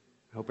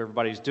I hope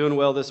everybody's doing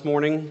well this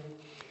morning.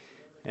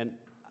 And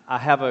I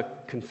have a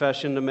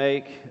confession to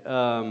make.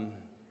 I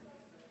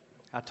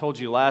told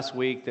you last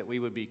week that we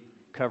would be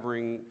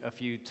covering a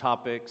few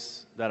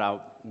topics that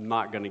I'm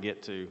not going to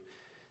get to.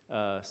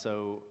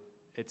 So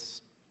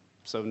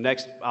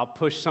next, I'll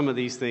push some of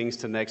these things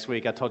to next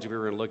week. I told you we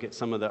were going to look at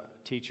some of the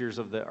teachers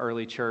of the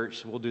early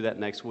church. We'll do that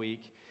next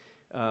week.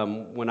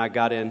 When I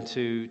got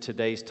into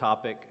today's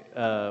topic,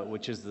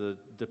 which is the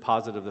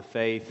deposit of the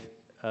faith,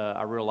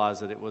 I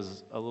realized that it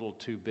was a little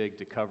too big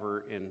to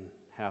cover in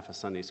half a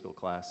Sunday school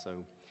class.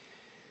 And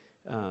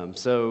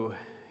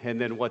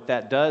then what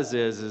that does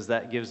is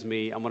that gives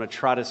me, I'm going to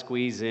try to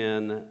squeeze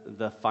in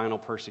the final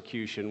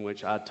persecution,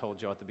 which I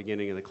told you at the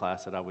beginning of the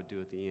class that I would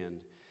do at the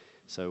end.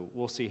 So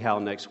we'll see how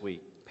next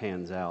week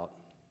pans out.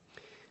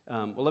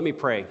 Well, let me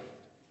pray.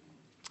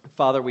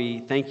 Father, we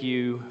thank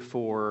you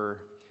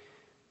for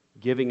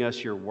giving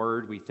us your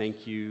word. We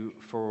thank you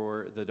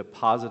for the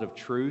deposit of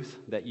truth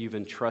that you've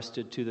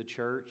entrusted to the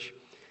church.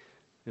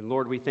 And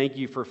Lord, we thank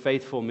you for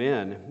faithful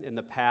men in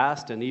the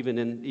past and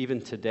even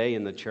today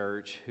in the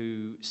church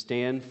who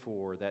stand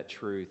for that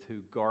truth,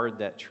 who guard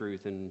that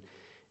truth and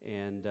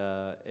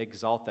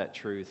exalt that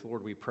truth.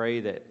 Lord, we pray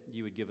that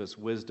you would give us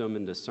wisdom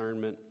and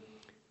discernment.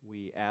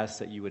 We ask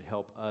that you would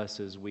help us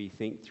as we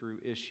think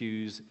through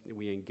issues.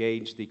 We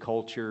engage the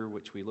culture,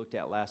 which we looked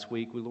at last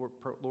week.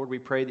 Lord, we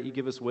pray that you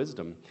give us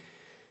wisdom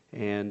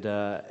and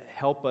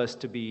help us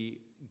to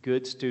be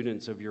good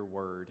students of your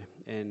word.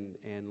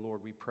 And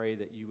Lord, we pray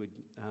that you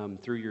would,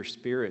 through your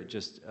Spirit,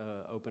 just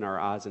open our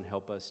eyes and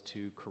help us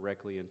to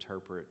correctly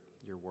interpret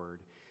your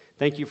word.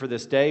 Thank you for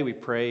this day. We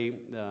pray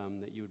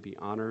that you would be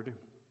honored.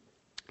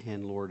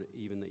 And Lord,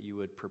 even that you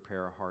would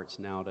prepare our hearts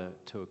now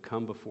to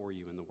come before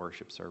you in the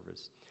worship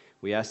service.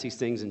 We ask these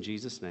things in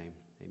Jesus' name.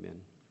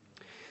 Amen.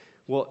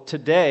 Well,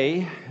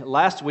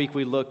 last week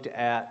we looked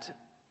at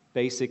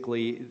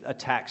basically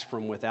attacks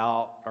from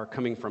without or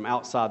coming from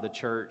outside the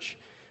church.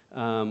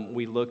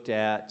 We looked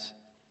at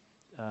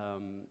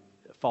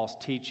false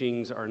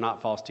teachings or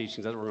not false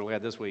teachings. That's what we're going to look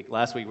at this week.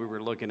 Last week we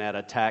were looking at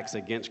attacks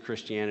against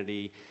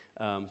Christianity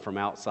from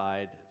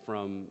outside.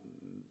 From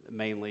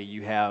mainly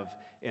you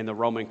have in the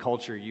Roman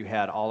culture, you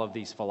had all of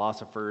these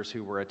philosophers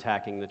who were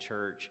attacking the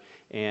church,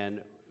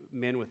 and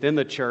men within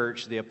the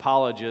church, the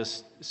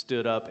apologists,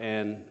 stood up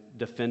and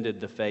defended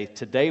the faith.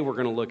 Today we're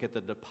going to look at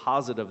the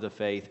deposit of the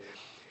faith.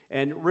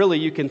 And really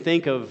you can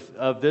think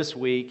of this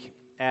week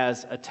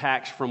as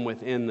attacks from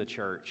within the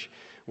church.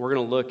 We're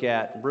going to look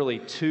at really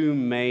two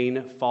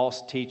main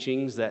false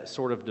teachings that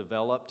sort of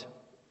developed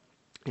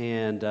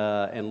and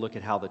look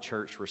at how the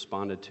church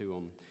responded to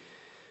them.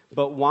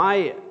 But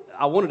why?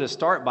 I wanted to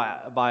start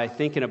by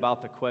thinking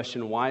about the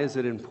question, why is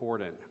it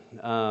important?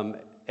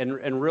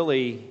 And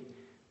really,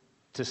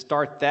 to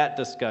start that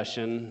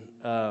discussion,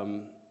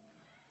 I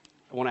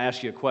want to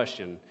ask you a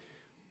question.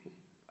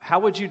 How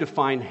would you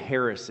define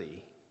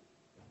heresy?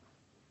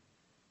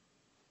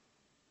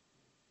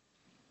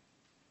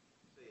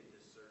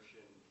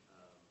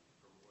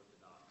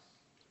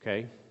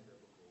 Okay,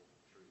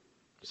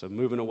 so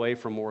moving away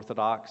from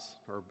orthodox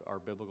or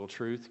biblical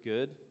truth,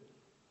 good.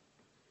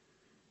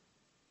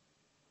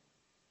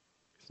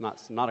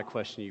 It's not a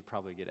question you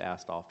probably get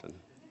asked often.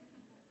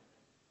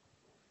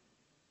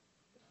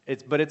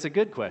 But it's a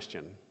good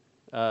question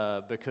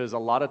because a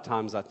lot of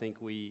times I think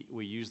we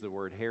use the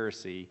word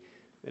heresy,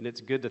 and it's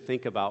good to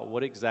think about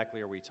what exactly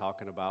are we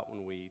talking about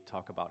when we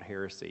talk about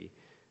heresy.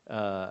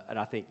 And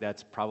I think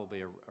that's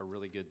probably a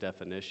really good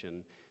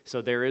definition.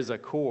 So there's a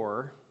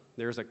core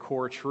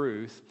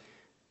truth,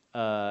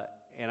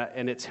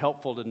 and it's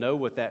helpful to know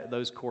what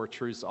those core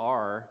truths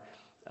are.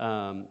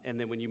 And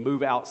then when you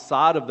move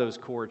outside of those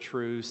core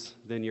truths,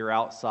 then you're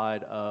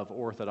outside of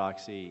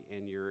orthodoxy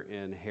and you're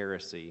in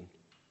heresy.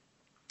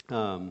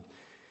 So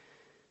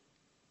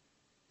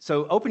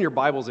open your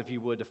Bibles, if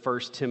you would, to 1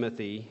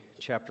 Timothy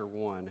chapter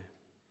 1.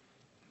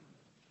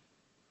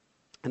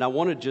 And I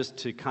wanted just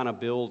to kind of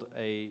build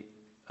a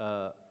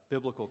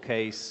biblical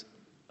case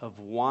of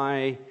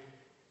why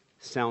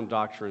sound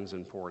doctrine is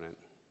important.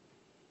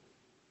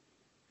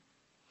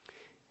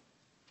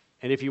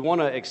 And if you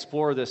want to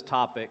explore this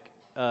topic,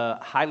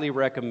 highly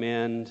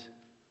recommend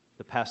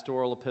the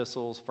pastoral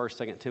epistles,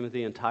 1st, 2nd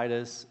Timothy, and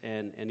Titus,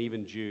 and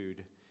even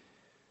Jude.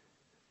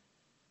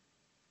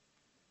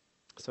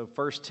 So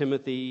 1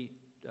 Timothy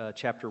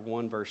chapter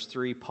 1, verse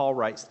 3, Paul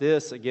writes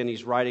this. Again,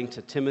 he's writing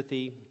to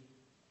Timothy,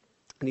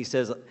 and he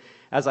says,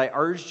 "As I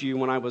urged you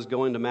when I was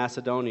going to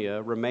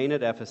Macedonia, remain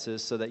at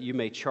Ephesus so that you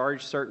may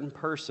charge certain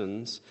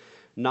persons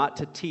not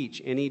to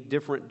teach any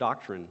different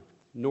doctrine,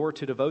 nor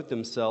to devote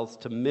themselves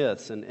to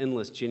myths and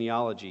endless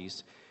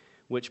genealogies,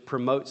 which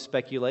promote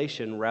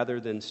speculation rather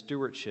than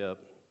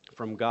stewardship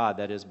from God,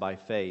 that is, by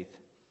faith."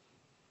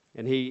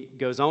 And he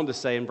goes on to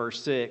say in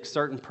verse 6,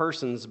 "Certain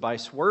persons, by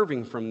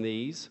swerving from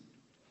these,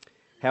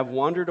 have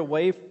wandered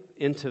away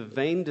into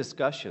vain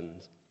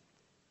discussions,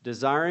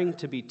 desiring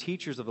to be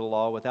teachers of the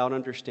law without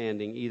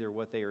understanding either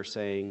what they are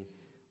saying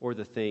or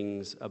the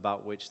things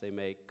about which they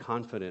make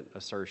confident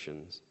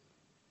assertions."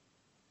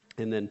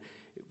 And then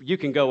you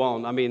can go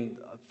on. I mean,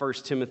 1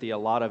 Timothy, a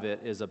lot of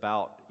it is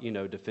about,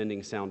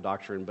 defending sound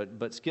doctrine.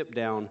 But skip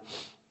down,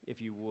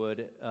 if you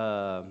would.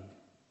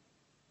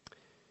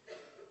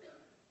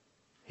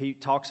 He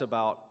talks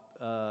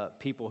about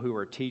people who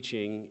are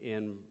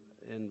teaching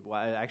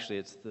actually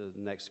it's the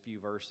next few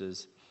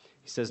verses.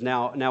 He says,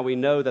 Now we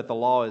know that the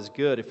law is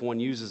good if one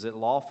uses it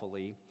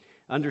lawfully,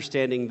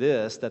 understanding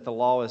this, that the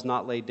law is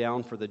not laid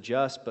down for the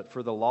just, but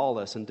for the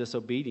lawless and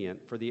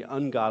disobedient, for the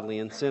ungodly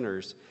and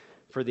sinners,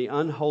 for the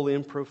unholy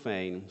and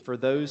profane, for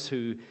those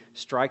who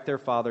strike their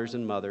fathers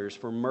and mothers,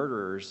 for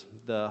murderers,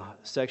 the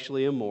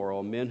sexually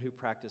immoral, men who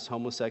practice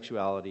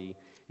homosexuality,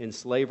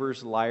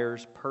 enslavers,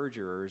 liars,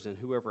 perjurers, and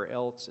whoever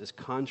else is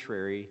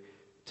contrary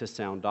to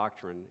sound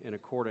doctrine, in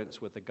accordance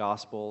with the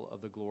gospel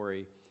of the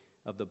glory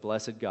of the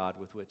blessed God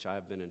with which I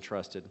have been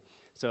entrusted.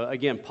 So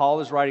again, Paul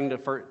is writing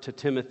to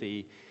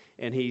Timothy,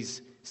 and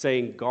he's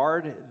saying,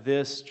 guard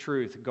this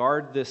truth,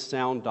 guard this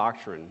sound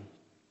doctrine.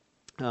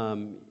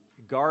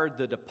 Guard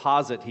the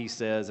deposit, he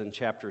says in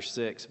chapter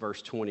 6,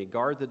 verse 20.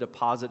 Guard the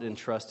deposit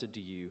entrusted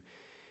to you.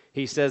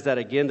 He says that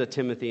again to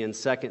Timothy in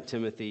 2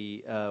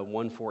 Timothy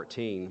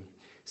 1:14.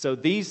 So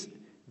this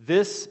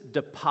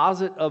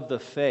deposit of the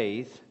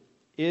faith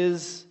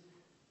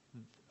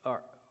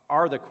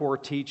are the core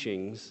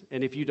teachings.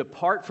 And if you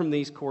depart from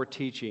these core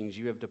teachings,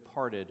 you have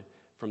departed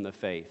from the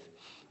faith.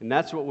 And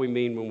that's what we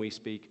mean when we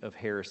speak of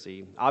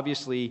heresy.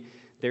 Obviously,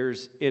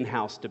 there's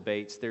in-house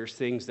debates. There's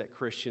things that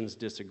Christians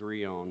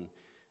disagree on.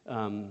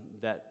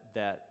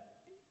 That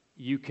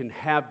you can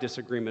have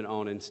disagreement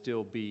on and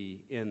still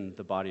be in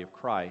the body of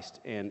Christ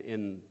and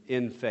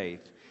in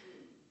faith.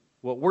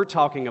 What we're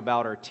talking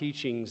about are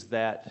teachings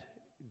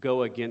that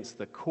go against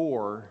the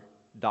core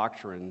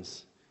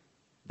doctrines,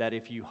 that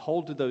if you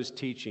hold to those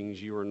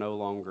teachings, you are no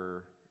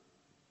longer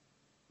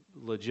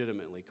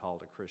legitimately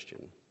called a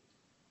Christian.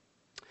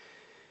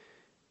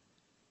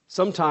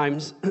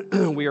 Sometimes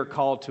we are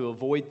called to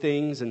avoid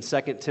things. In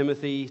 2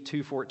 Timothy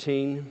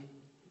 2:14,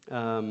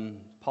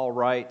 Paul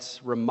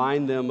writes,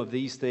 remind them of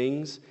these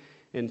things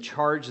and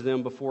charge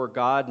them before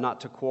God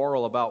not to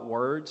quarrel about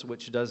words,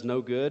 which does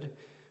no good,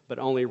 but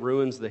only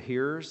ruins the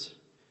hearers.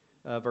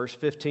 Verse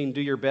 15,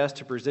 do your best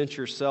to present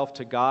yourself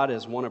to God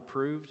as one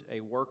approved, a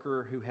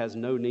worker who has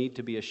no need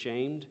to be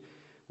ashamed,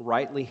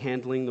 rightly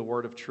handling the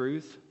word of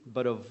truth,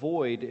 but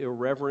avoid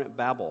irreverent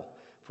babble,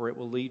 for it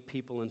will lead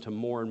people into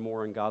more and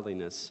more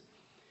ungodliness.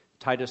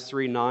 Titus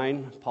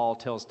 3:9, Paul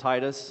tells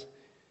Titus,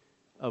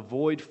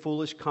 avoid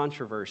foolish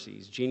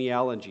controversies,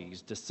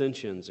 genealogies,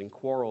 dissensions, and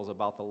quarrels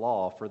about the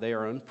law, for they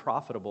are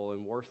unprofitable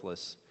and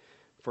worthless.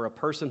 For a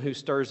person who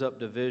stirs up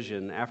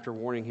division, after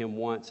warning him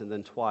once and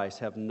then twice,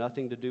 have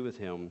nothing to do with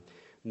him,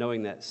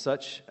 knowing that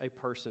such a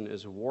person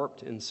is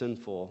warped and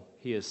sinful,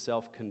 he is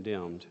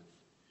self-condemned.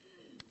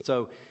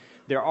 So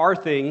there are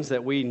things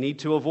that we need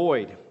to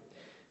avoid,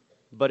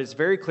 but it's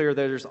very clear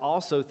that there's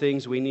also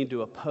things we need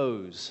to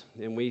oppose.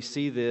 And we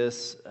see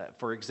this,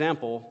 for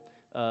example,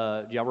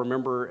 y'all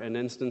remember an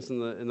instance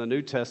in the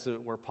New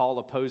Testament where Paul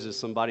opposes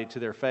somebody to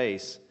their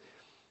face?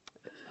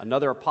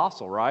 Another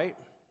apostle, right?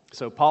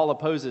 So Paul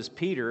opposes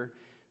Peter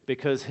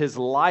because his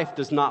life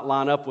does not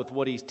line up with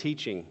what he's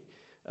teaching.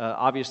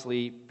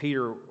 Obviously,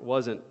 Peter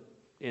wasn't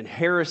in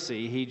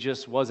heresy. He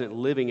just wasn't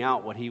living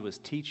out what he was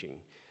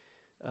teaching.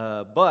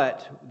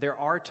 But there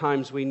are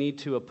times we need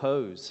to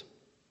oppose.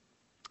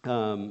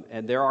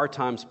 And there are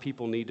times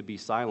people need to be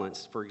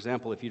silenced. For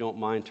example, if you don't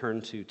mind,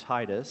 turn to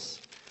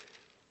Titus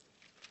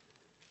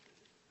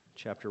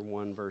chapter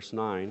 1, verse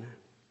 9.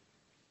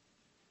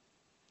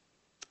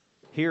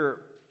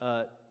 Here,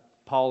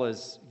 Paul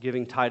is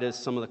giving Titus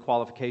some of the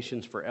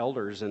qualifications for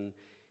elders, and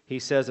he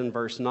says in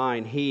verse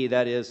 9, he,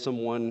 that is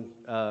someone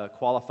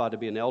qualified to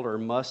be an elder,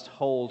 must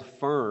hold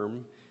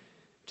firm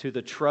to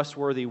the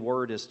trustworthy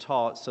word as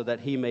taught, so that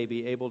he may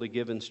be able to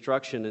give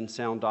instruction in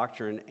sound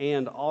doctrine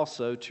and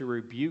also to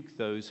rebuke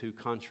those who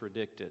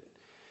contradict it.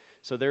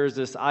 So there's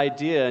this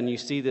idea, and you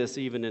see this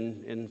even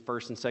in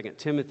 1 and 2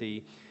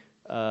 Timothy.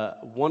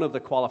 One of the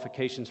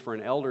qualifications for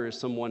an elder is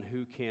someone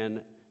who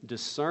can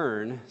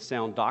discern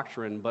sound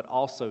doctrine, but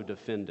also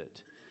defend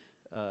it,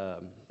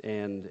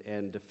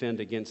 and defend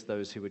against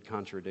those who would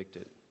contradict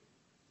it.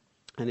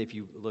 And if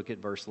you look at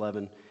verse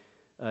 11,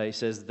 he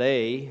says,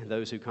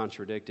 those who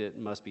contradict it,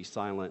 must be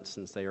silent,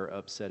 since they are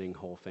upsetting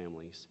whole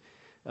families.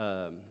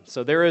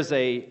 So there is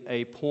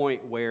a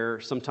point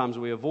where sometimes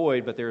we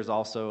avoid, but there is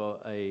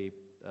also a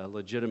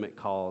legitimate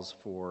cause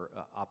for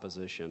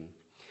opposition.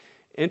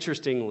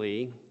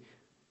 Interestingly,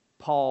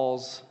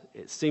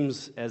 it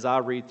seems as I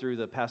read through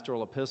the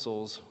pastoral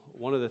epistles,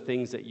 one of the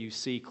things that you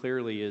see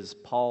clearly is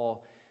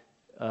Paul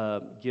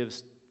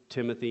gives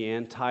Timothy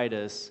and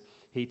Titus,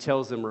 he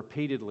tells them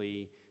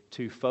repeatedly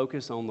to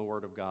focus on the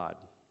Word of God.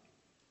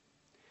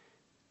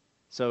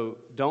 So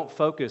don't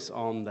focus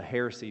on the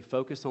heresy,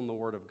 focus on the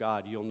Word of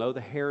God. You'll know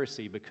the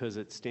heresy because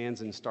it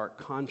stands in stark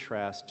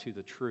contrast to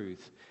the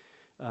truth.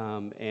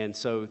 And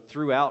so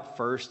throughout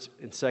 1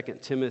 and 2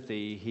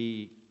 Timothy,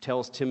 he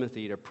tells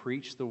Timothy to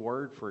preach the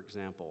Word, for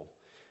example.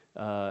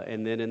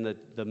 And then in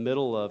the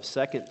middle of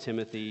 2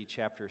 Timothy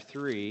chapter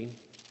 3,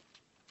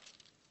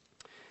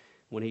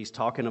 when he's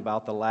talking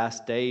about the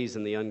last days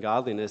and the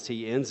ungodliness,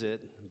 he ends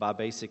it by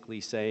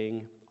basically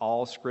saying,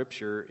 all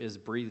Scripture is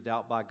breathed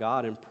out by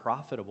God and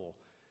profitable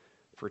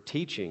for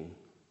teaching,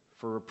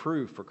 for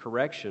reproof, for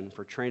correction,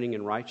 for training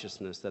in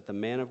righteousness, that the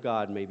man of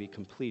God may be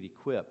complete,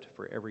 equipped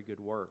for every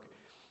good work.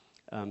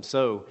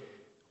 So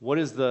what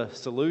is the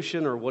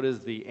solution, or what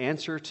is the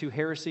answer to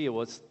heresy?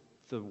 Well, it's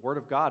the Word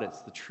of God.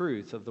 It's the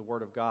truth of the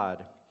Word of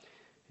God.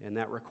 And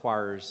that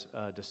requires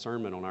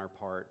discernment on our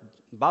part.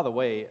 By the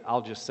way,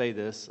 I'll just say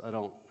this.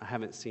 I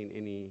haven't seen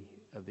any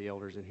of the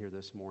elders in here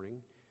this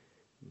morning,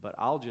 but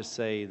I'll just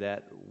say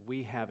that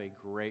we have a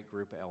great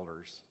group of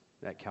elders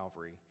at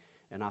Calvary,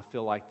 and I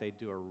feel like they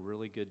do a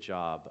really good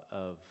job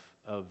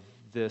of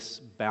this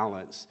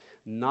balance,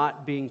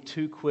 not being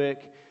too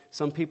quick.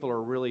 Some people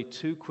are really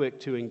too quick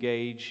to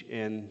engage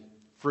in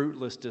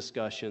fruitless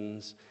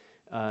discussions.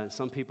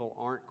 Some people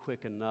aren't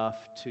quick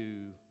enough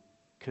to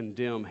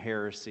condemn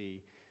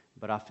heresy.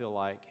 But I feel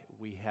like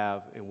we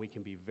have, and we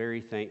can be very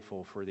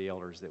thankful for the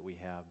elders that we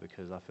have,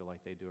 because I feel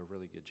like they do a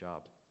really good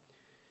job.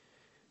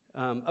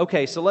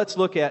 Okay, so let's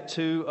look at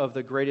two of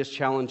the greatest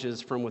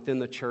challenges from within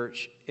the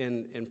church,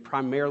 and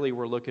primarily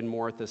we're looking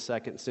more at the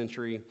 2nd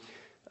century.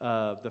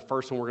 The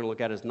first one we're going to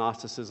look at is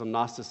Gnosticism.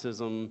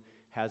 Gnosticism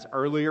has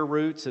earlier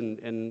roots, and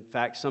in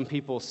fact, some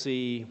people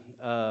see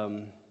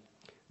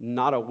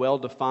not a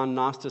well-defined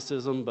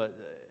Gnosticism,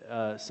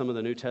 but some of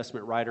the New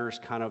Testament writers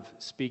kind of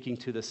speaking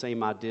to the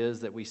same ideas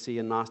that we see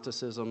in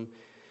Gnosticism.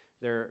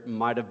 There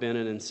might have been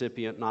an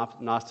incipient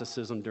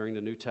Gnosticism during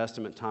the New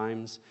Testament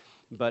times,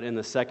 but in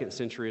the 2nd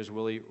century is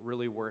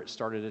really where it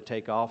started to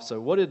take off. So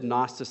what did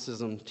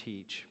Gnosticism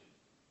teach?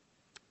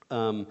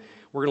 We're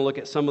going to look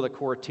at some of the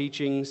core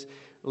teachings.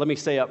 Let me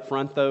say up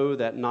front, though,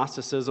 that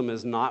Gnosticism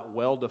is not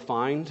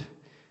well-defined.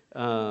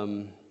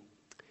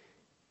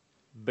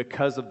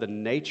 Because of the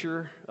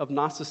nature of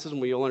Gnosticism,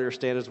 we'll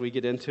understand as we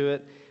get into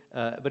it,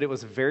 but it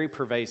was very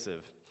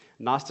pervasive.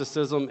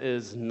 Gnosticism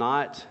is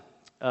not,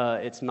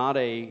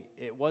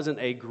 it wasn't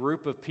a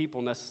group of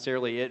people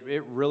necessarily.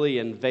 It really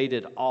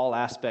invaded all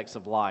aspects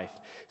of life.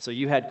 So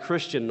you had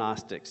Christian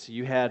Gnostics,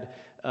 you had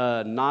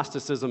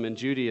Gnosticism in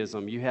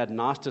Judaism, you had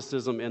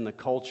Gnosticism in the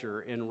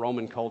culture, in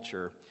Roman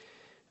culture.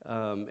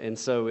 And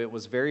so it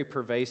was very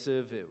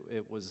pervasive.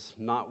 It was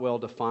not well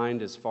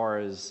defined as far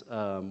as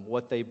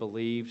what they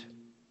believed,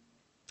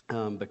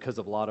 because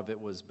a lot of it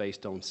was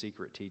based on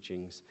secret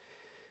teachings.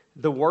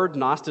 The word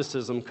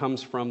Gnosticism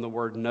comes from the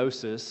word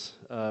gnosis,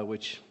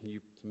 which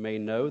you may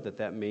know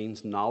that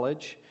means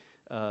knowledge.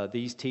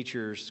 These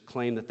teachers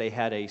claimed that they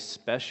had a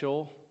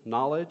special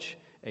knowledge,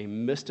 a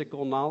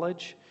mystical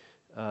knowledge,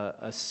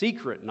 a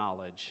secret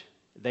knowledge.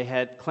 They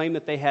had claimed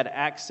that they had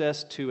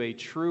access to a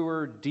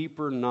truer,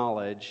 deeper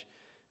knowledge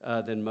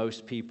than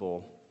most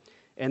people,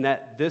 and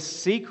that this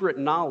secret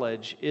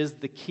knowledge is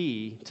the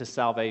key to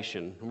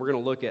salvation. And we're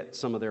going to look at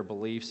some of their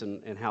beliefs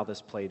and how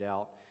this played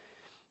out.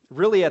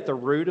 Really, at the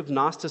root of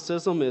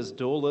Gnosticism is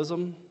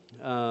dualism,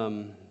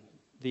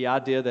 the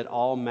idea that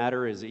all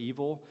matter is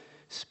evil,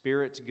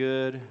 spirit's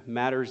good,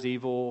 matter's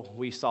evil.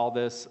 We saw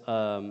this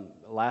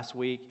last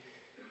week,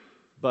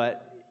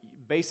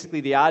 but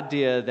basically the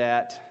idea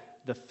that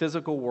the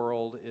physical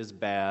world is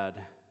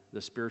bad,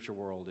 the spiritual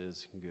world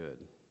is good.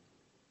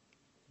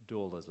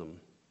 Dualism.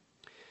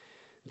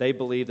 They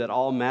believe that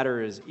all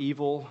matter is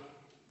evil,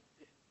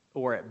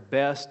 or at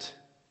best,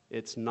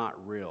 it's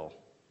not real.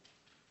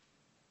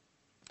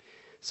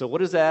 So what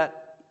does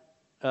that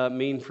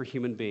mean for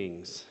human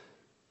beings?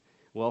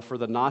 Well, for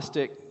the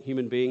Gnostic,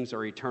 human beings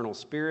are eternal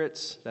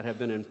spirits that have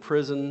been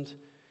imprisoned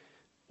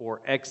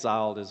or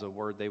exiled is a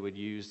word they would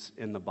use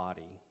in the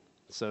body.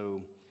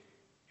 So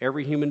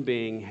every human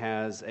being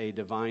has a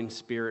divine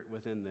spirit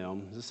within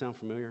them. Does this sound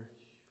familiar?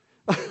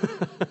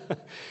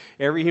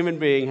 Every human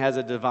being has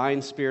a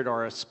divine spirit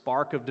or a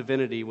spark of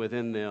divinity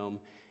within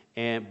them,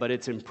 but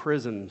it's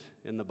imprisoned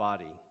in the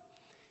body.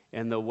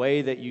 And the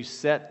way that you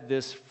set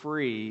this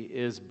free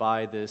is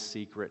by this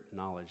secret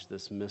knowledge,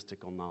 this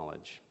mystical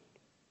knowledge.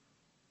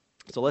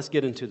 So let's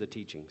get into the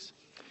teachings.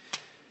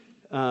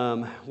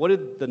 What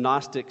did the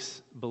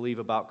Gnostics believe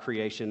about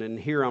creation? And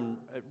here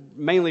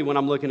mainly when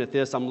I'm looking at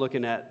this, I'm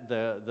looking at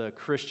the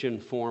Christian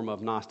form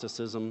of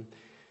Gnosticism,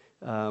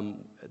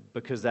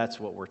 because that's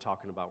what we're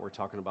talking about. We're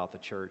talking about the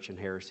church and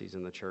heresies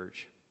in the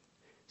church.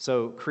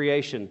 So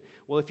creation.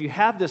 Well, if you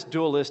have this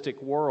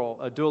dualistic world,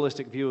 a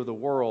dualistic view of the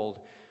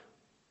world,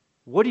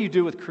 what do you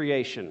do with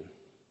creation?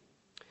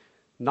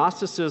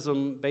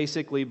 Gnosticism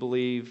basically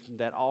believed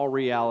that all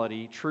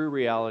reality, true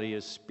reality,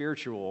 is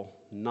spiritual,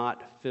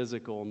 not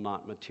physical,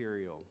 not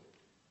material.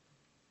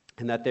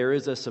 And that there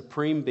is a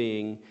supreme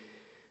being,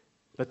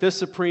 but this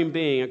supreme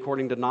being,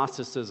 according to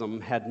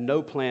Gnosticism, had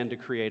no plan to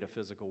create a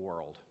physical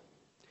world.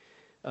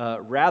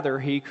 Rather,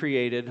 he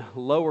created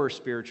lower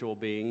spiritual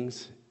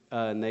beings,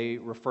 and they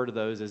refer to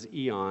those as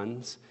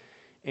eons.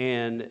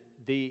 And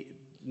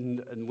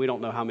we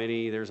don't know how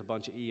many, there's a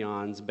bunch of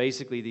eons.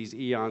 Basically, these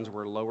eons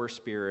were lower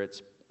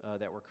spirits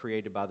that were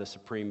created by the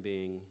supreme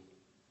being.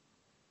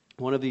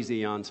 one of these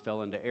eons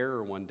fell into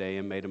error one day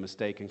and made a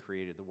mistake and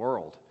created the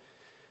world.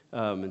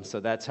 And so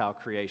that's how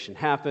creation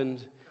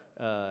happened.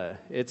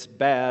 It's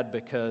bad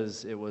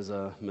because it was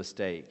a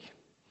mistake.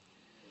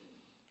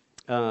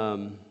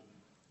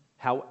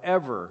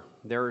 However,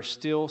 there are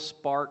still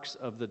sparks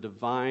of the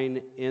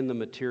divine in the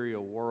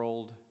material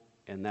world,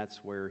 and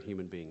that's where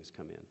human beings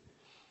come in.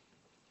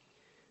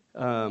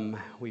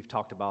 We've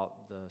talked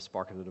about the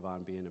spark of the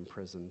divine being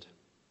imprisoned.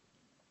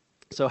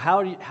 So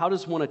how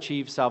does one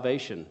achieve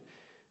salvation?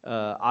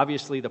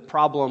 Obviously, the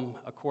problem,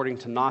 according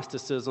to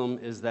Gnosticism,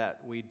 is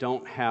that we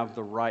don't have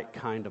the right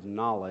kind of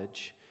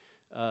knowledge,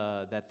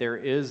 that there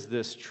is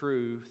this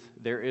truth,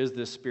 there is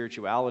this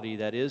spirituality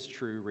that is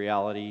true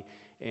reality,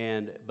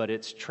 but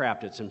it's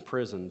trapped, it's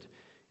imprisoned.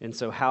 And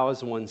so how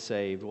is one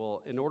saved?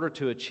 Well, in order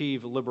to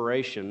achieve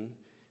liberation,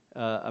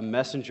 a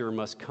messenger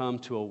must come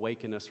to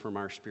awaken us from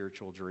our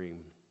spiritual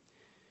dream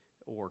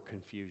or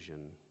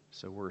confusion.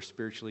 So we're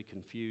spiritually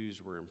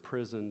confused, we're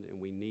imprisoned, and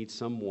we need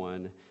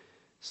someone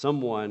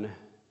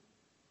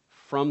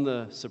from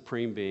the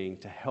Supreme Being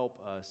to help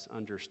us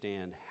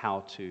understand how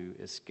to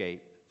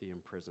escape the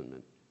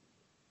imprisonment.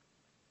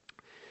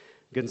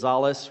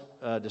 Gonzalez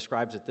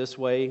describes it this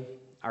way: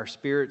 our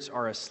spirits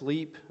are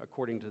asleep,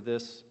 according to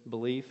this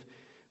belief,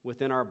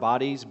 within our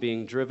bodies,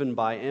 being driven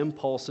by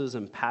impulses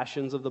and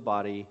passions of the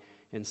body,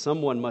 and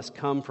someone must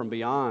come from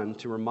beyond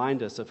to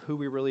remind us of who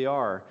we really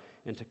are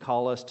and to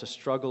call us to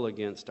struggle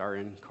against our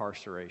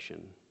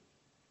incarceration.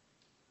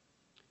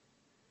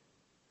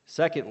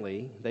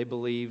 Secondly, they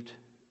believed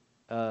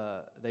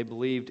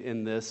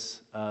in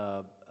this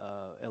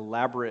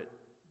elaborate.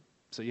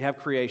 So you have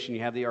creation,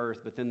 you have the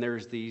earth, but then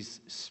there's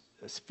these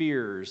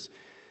spheres,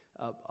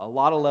 a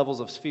lot of levels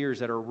of spheres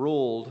that are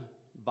ruled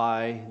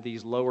by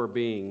these lower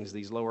beings,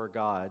 these lower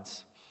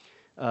gods,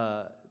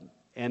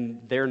 and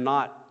they're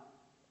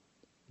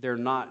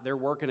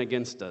working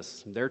against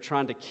us. They're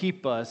trying to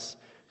keep us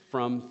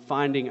from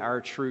finding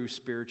our true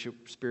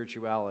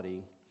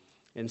spirituality.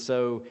 And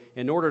so,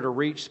 in order to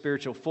reach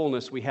spiritual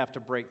fullness, we have to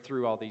break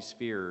through all these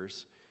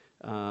spheres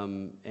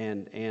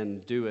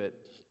and do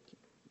it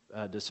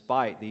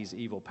despite these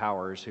evil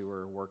powers who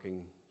are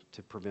working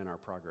to prevent our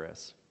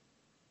progress.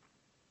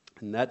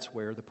 And that's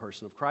where the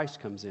person of Christ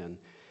comes in.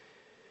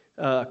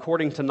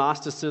 According to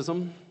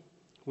Gnosticism,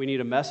 we need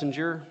a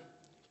messenger.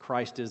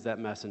 Christ is that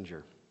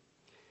messenger.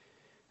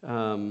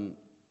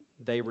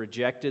 They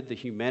rejected the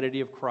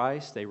humanity of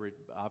Christ.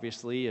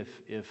 Obviously,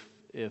 if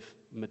the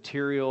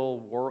material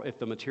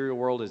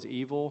world is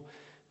evil,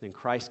 then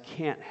Christ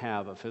can't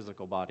have a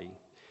physical body.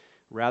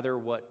 Rather,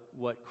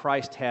 what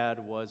Christ had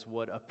was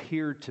what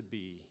appeared to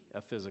be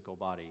a physical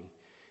body.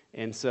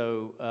 And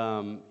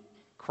so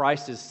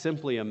Christ is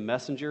simply a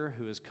messenger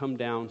who has come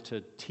down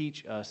to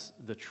teach us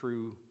the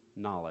true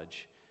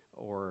knowledge,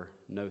 or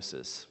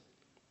gnosis.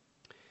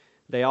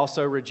 They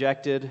also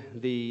rejected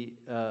the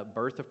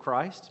birth of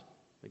Christ.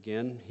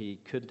 Again, he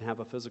couldn't have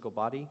a physical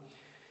body.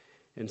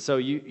 And so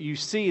you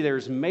see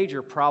there's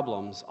major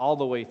problems all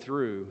the way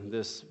through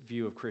this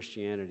view of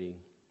Christianity.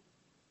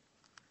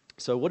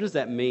 So what does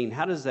that mean?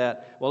 How does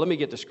that... Well, let me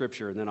get to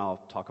Scripture, and then I'll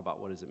talk about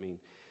what does it mean.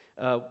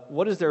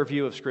 What is their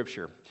view of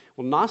Scripture?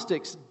 Well,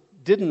 Gnostics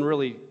didn't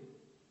really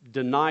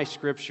deny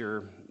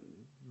Scripture,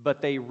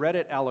 but they read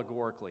it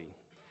allegorically.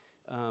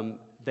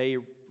 They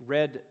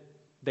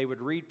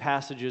would read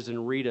passages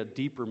and read a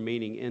deeper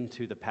meaning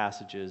into the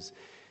passages.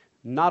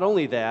 Not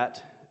only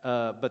that,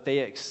 but they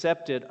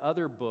accepted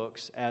other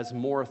books as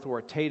more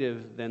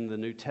authoritative than the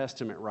New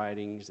Testament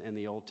writings and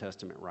the Old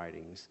Testament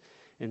writings.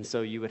 And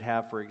so you would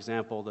have, for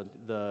example,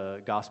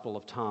 the Gospel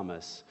of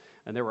Thomas.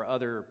 And there were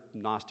other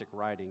Gnostic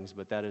writings,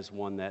 but that is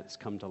one that's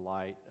come to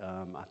light,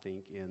 I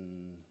think,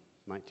 in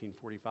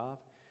 1945,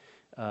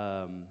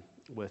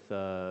 with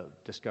the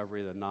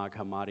discovery of the Nag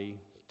Hammadi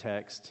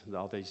text,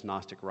 all these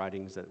Gnostic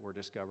writings that were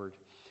discovered.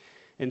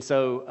 And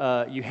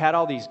so you had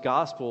all these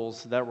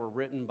Gospels that were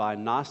written by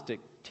Gnostic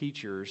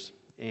teachers,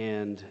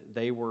 and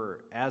they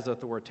were as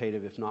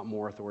authoritative, if not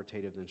more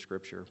authoritative, than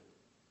Scripture.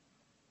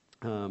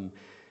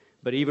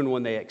 But even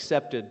when they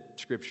accepted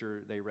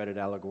Scripture, they read it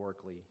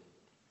allegorically.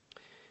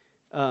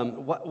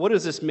 What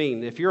does this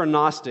mean? If you're a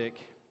Gnostic,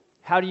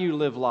 how do you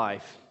live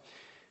life?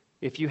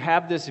 If you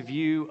have this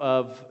view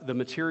of the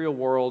material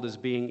world as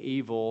being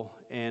evil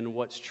and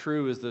what's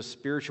true is the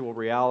spiritual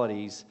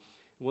realities,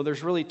 well,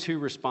 there's really two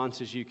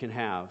responses you can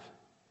have.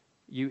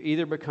 You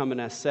either become an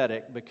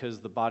ascetic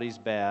because the body's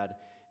bad,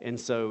 and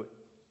so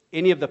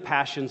any of the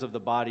passions of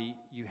the body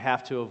you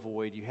have to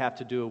avoid, you have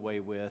to do away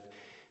with.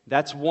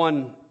 That's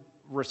one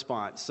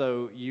response.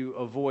 So you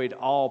avoid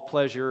all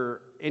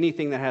pleasure,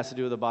 anything that has to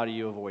do with the body,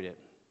 you avoid it.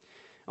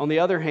 On the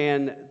other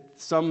hand,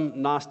 some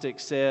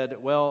Gnostics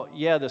said, well,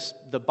 yeah,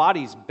 the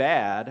body's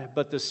bad,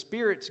 but the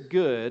spirit's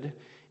good,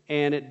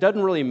 and it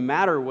doesn't really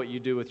matter what you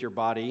do with your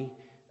body.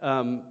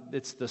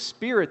 It's the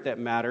spirit that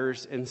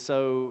matters, and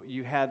so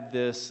you had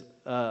this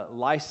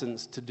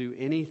license to do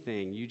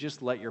anything. You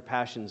just let your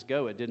passions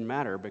go. It didn't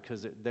matter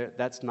because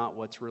that's not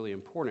what's really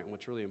important.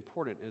 What's really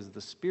important is the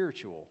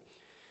spiritual.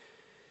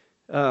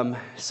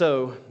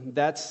 So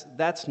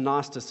that's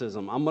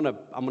Gnosticism. I'm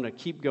gonna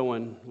keep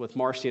going with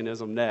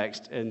Marcionism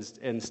next, and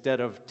instead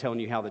of telling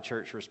you how the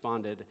church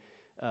responded,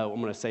 I'm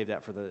gonna save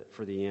that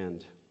for the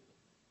end.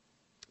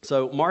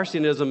 So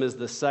Marcionism is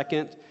the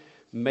second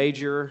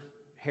major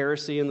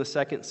heresy in the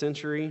 2nd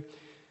century,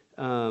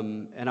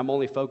 and I'm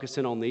only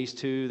focusing on these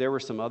two. There were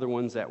some other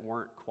ones that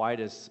weren't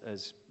quite as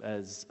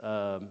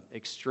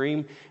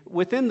extreme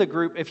within the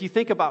group. If you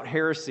think about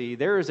heresy,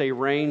 there is a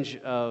range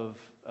of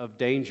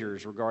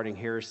dangers regarding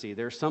heresy.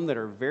 There's some that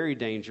are very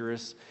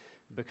dangerous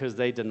because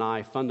they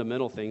deny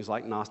fundamental things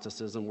like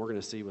Gnosticism. We're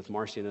going to see with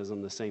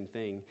Marcionism the same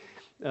thing.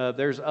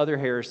 There's other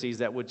heresies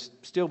that would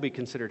still be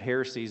considered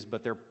heresies,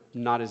 but they're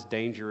not as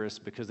dangerous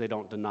because they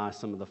don't deny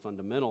some of the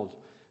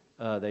fundamental.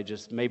 They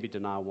just maybe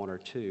deny one or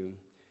two.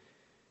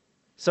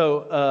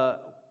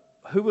 So,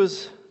 who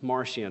was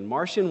Marcion?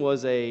 Marcion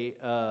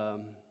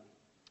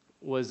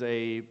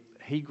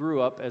he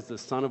grew up as the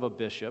son of a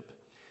bishop.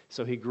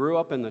 So he grew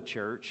up in the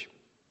church.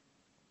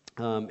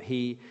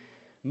 He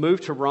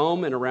moved to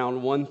Rome in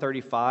around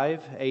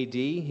 135 AD.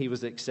 He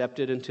was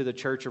accepted into the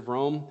Church of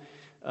Rome.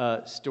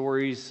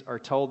 Stories are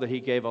told that he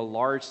gave a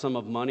large sum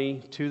of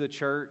money to the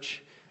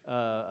church,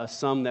 a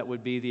sum that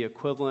would be the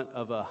equivalent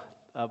of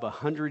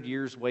 100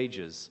 years'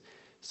 wages.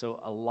 So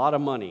a lot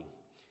of money.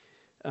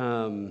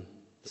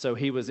 So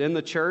he was in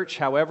the church.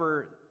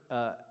 However,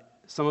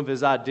 some of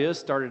his ideas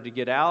started to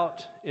get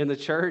out in the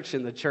church,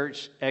 and the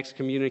church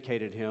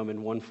excommunicated him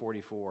in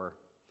 144.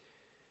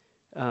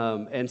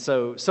 And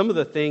so some of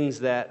the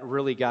things that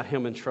really got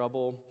him in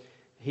trouble,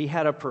 he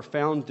had a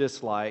profound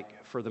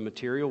dislike for the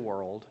material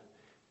world,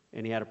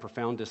 and he had a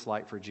profound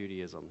dislike for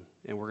Judaism.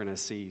 And we're going to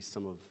see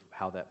some of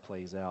how that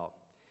plays out.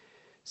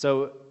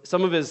 So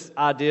some of his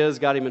ideas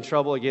got him in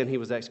trouble. Again, he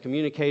was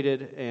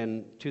excommunicated,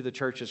 and to the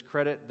church's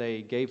credit,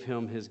 they gave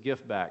him his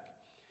gift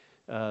back,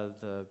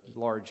 the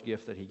large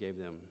gift that he gave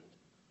them.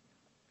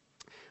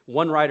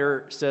 One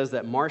writer says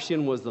that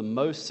Marcion was the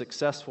most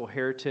successful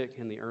heretic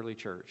in the early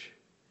church.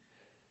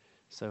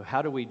 So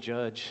how do we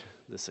judge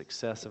the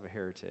success of a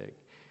heretic?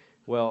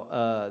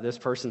 Well, this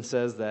person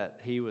says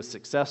that he was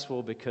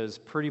successful because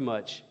pretty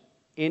much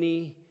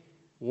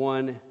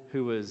anyone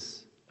in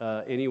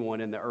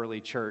the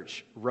early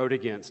church wrote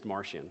against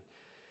Marcion.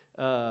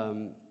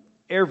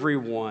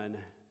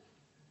 Everyone,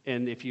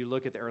 and if you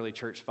look at the early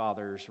church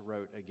fathers,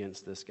 wrote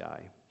against this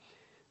guy.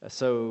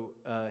 So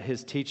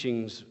his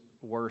teachings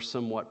were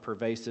somewhat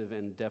pervasive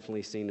and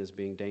definitely seen as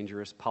being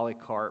dangerous.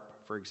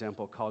 Polycarp, for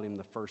example, called him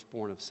the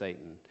firstborn of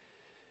Satan.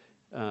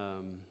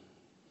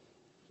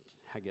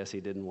 I guess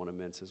he didn't want to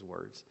mince his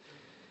words.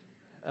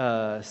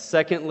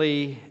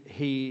 Secondly,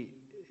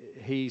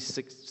 he's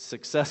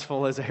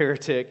successful as a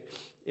heretic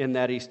in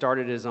that he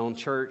started his own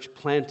church,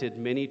 planted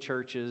many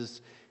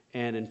churches,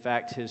 and in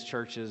fact, his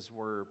churches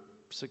were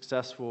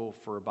successful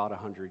for about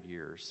 100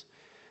 years.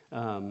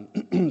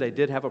 They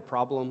did have a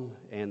problem,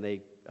 and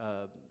they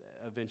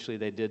eventually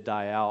they did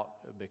die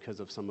out because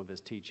of some of his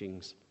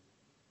teachings.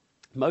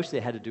 Mostly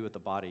it had to do with the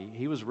body.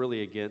 He was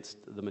really against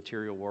the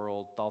material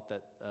world, thought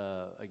that,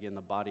 again,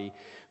 the body,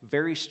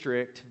 very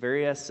strict,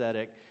 very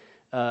ascetic,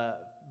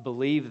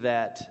 believed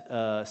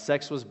that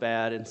sex was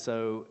bad, and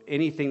so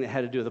anything that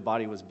had to do with the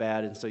body was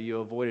bad, and so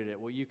you avoided it.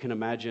 Well, you can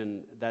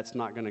imagine that's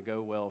not going to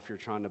go well if you're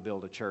trying to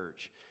build a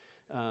church.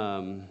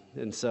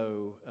 And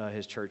so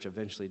his church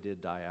eventually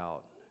did die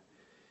out.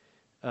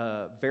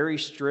 Very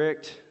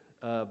strict.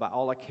 By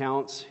all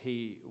accounts,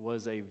 he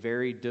was a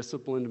very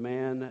disciplined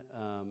man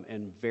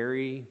and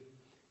very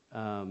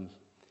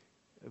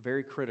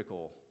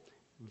critical,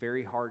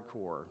 very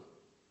hardcore.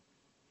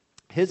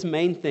 His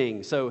main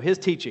thing, so his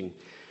teaching,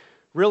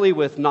 really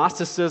with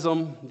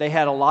Gnosticism, they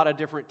had a lot of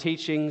different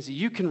teachings.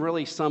 You can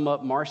really sum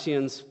up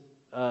Marcion's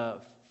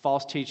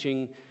false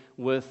teaching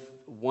with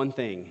one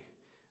thing.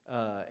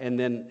 And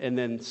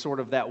then sort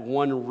of that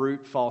one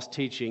root false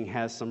teaching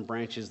has some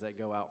branches that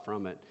go out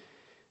from it.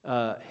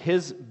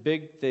 His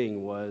big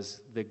thing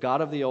was the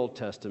God of the Old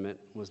Testament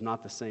was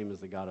not the same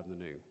as the God of the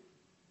New.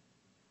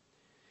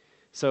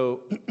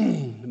 So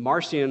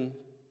Marcion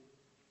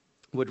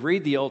would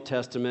read the Old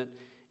Testament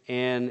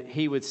and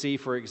he would see,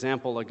 for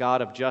example, a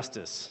God of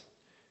justice.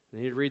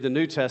 And he'd read the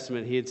New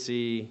Testament, he'd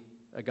see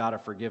a God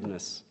of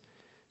forgiveness.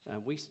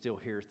 We still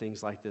hear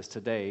things like this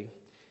today.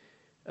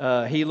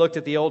 He looked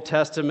at the Old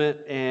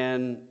Testament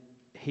and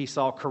he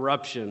saw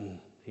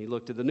corruption. He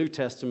looked at the New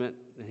Testament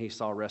and he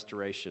saw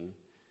restoration.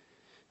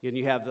 And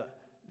you have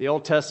the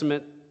Old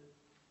Testament,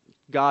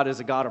 God is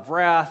a God of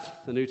wrath.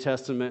 The New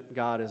Testament,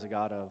 God is a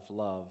God of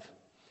love.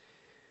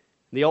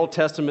 In the Old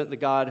Testament, the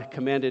God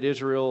commanded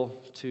Israel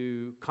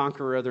to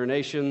conquer other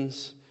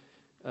nations.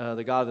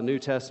 The God of the New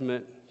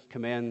Testament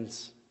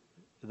commands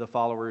the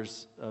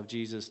followers of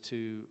Jesus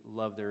to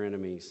love their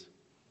enemies.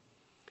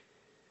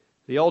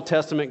 The Old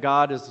Testament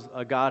God is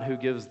a God who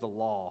gives the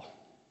law.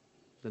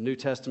 The New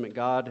Testament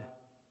God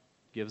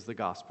gives the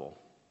gospel.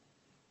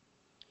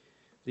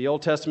 The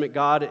Old Testament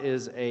God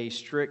is a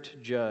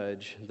strict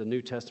judge. The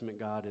New Testament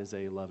God is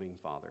a loving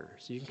father.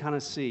 So you can kind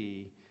of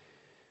see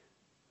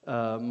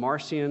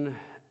Marcion,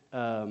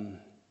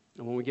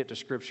 and when we get to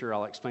Scripture,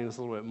 I'll explain this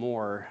a little bit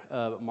more,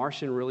 but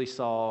Marcion really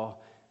saw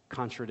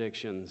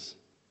contradictions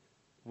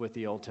with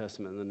the Old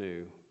Testament and the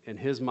New. In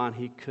his mind,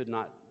 he could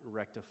not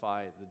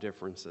rectify the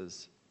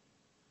differences.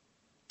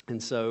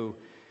 And so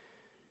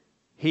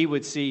he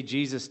would see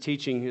Jesus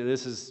teaching,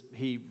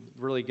 he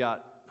really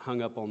got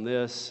hung up on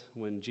this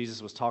when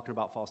Jesus was talking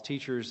about false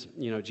teachers.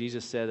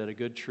 Jesus said that a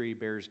good tree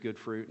bears good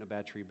fruit and a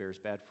bad tree bears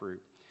bad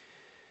fruit.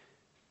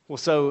 Well,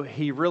 so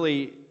he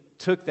really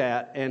took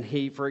that, and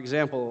he, for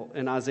example,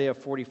 in Isaiah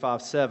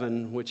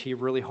 45:7, which he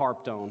really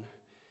harped on,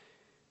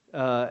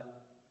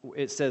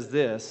 it says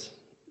this,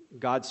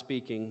 God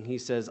speaking, he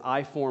says,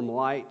 I form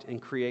light and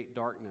create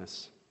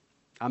darkness.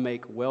 I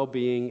make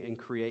well-being and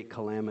create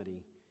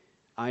calamity.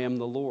 I am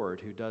the Lord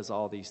who does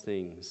all these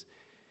things.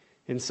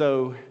 And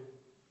so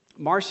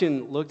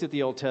Marcion looked at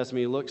the Old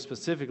Testament, he looked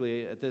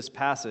specifically at this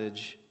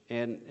passage,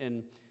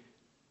 and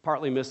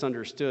partly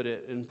misunderstood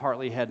it, and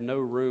partly had no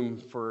room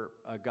for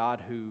a God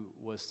who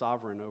was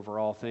sovereign over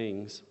all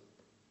things.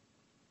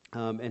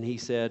 And he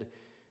said,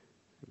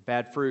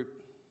 bad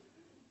fruit,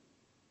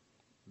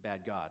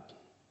 bad God.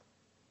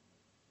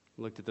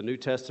 Looked at the New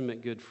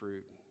Testament, good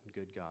fruit,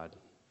 good God.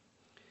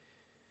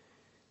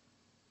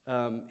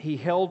 He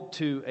held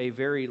to a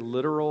very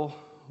literal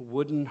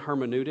wooden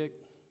hermeneutic,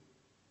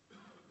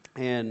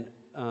 and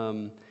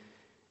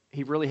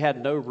he really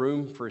had no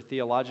room for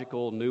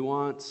theological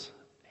nuance.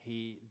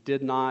 He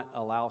did not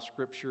allow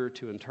Scripture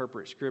to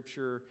interpret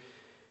Scripture,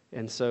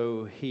 and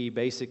so he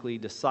basically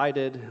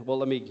decided, well,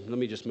 let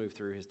me just move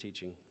through his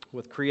teaching.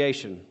 With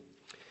creation,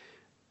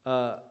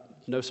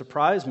 no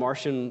surprise,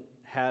 Marcion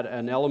had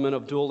an element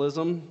of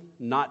dualism,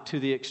 not to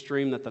the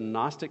extreme that the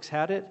Gnostics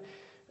had it,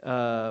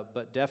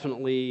 but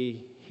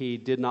definitely he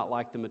did not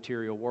like the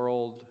material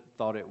world,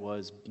 thought it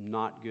was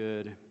not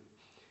good.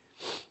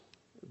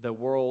 The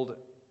world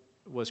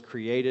was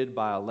created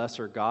by a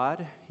lesser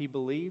God, he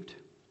believed,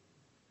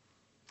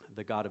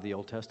 the God of the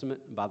Old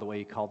Testament. By the way,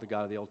 he called the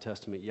God of the Old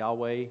Testament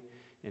Yahweh,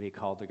 and he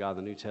called the God of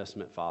the New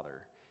Testament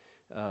Father.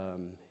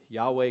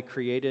 Yahweh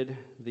created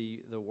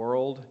the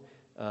world,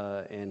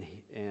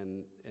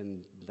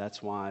 and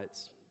that's why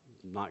it's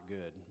not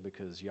good,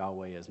 because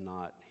Yahweh is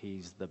not,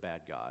 he's the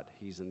bad God.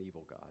 He's an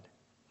evil God.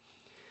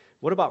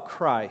 What about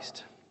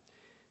Christ?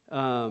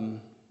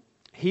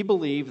 He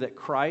believed that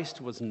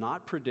Christ was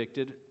not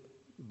predicted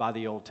by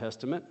the Old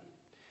Testament.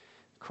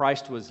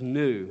 Christ was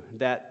new,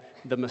 that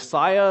the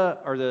Messiah,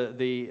 or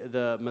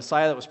the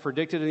Messiah that was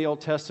predicted in the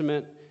Old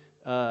Testament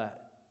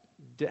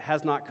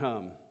has not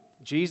come.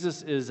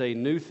 Jesus is a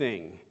new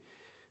thing,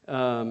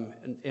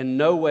 in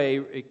no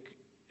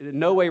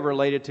way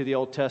related to the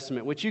Old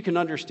Testament, which you can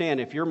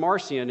understand. If you're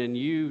Marcion and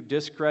you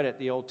discredit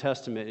the Old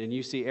Testament and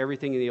you see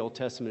everything in the Old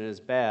Testament as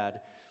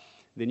bad,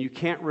 then you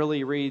can't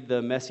really read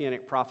the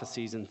Messianic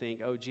prophecies and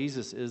think, oh,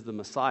 Jesus is the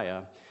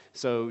Messiah.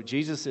 So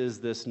Jesus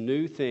is this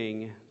new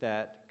thing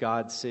that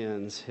God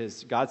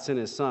sends. God sent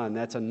His Son.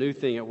 That's a new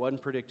thing. It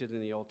wasn't predicted in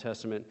the Old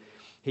Testament.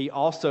 He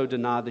also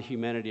denied the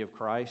humanity of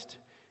Christ,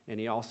 and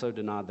he also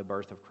denied the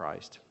birth of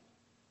Christ.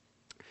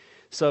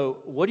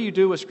 So what do you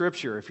do with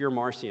Scripture if you're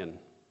Marcion?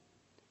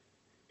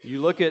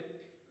 You look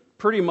at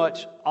pretty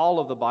much all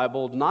of the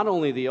Bible, not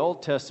only the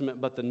Old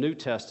Testament, but the New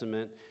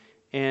Testament,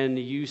 and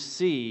you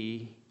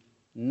see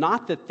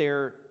not that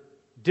they're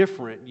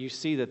different, you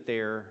see that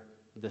they're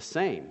the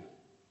same.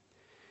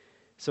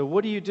 So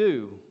what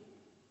do?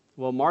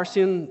 Well,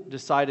 Marcion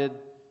decided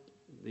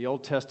the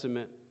Old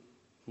Testament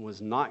was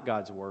not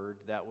God's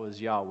word, that was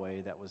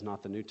Yahweh, that was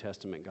not the New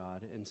Testament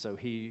God, and so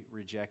he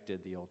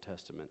rejected the Old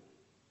Testament.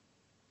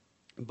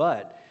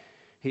 But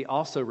he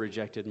also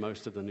rejected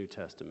most of the New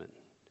Testament.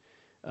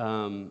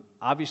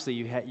 Obviously,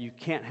 you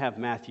can't have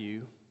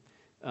Matthew,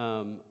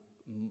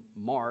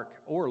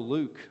 Mark, or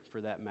Luke, for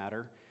that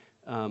matter,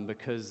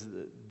 because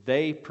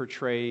they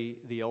portray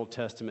the Old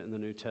Testament and the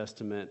New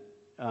Testament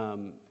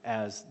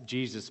as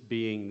Jesus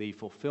being the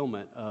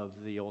fulfillment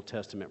of the Old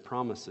Testament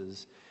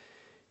promises.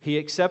 He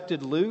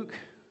accepted Luke,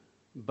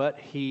 but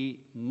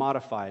he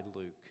modified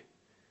Luke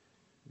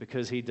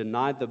because he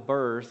denied the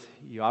birth.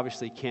 You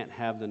obviously can't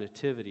have the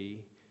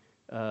nativity,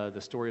 the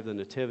story of the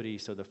nativity,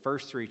 so the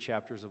first 3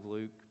 chapters of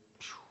Luke,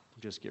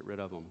 just get rid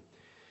of them.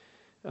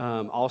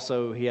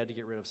 Also, he had to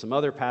get rid of some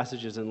other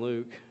passages in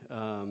Luke.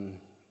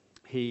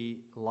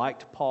 He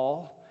liked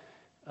Paul,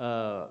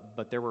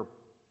 but there were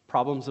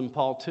problems in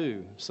Paul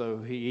too, so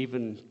he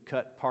even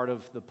cut part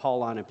of the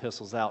Pauline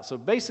epistles out. So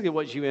basically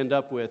what you end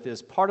up with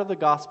is part of the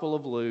Gospel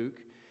of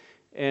Luke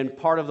and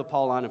part of the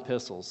Pauline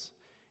epistles,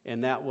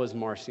 and that was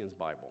Marcion's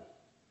Bible.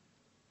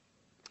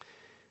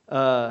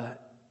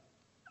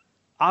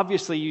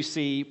 Obviously you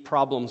see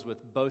problems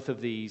with both of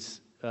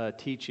these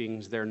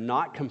teachings. They're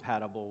not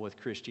compatible with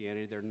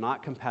Christianity. They're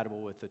not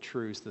compatible with the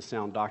truths, the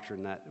sound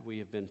doctrine that we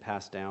have been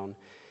passed down.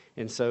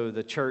 And so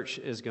the church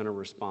is going to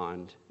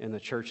respond, and the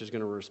church is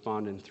going to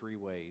respond in 3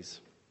 ways.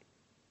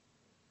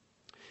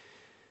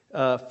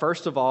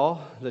 First of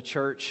all, the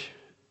church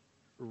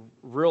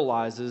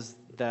realizes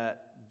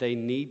that they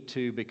need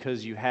to,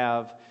 because you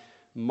have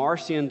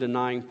Marcion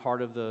denying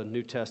part of the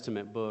New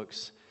Testament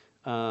books,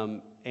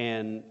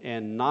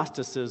 and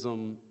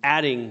Gnosticism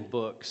adding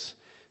books.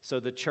 So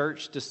the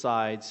church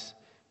decides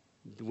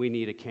we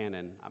need a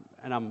canon,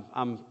 and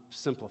I'm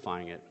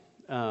simplifying it.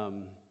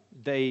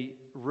 They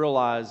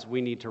realize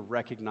we need to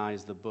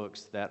recognize the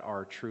books that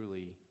are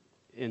truly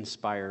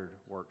inspired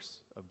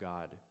works of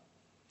God.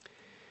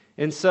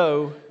 And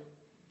so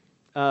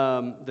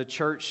the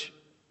church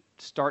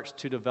starts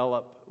to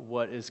develop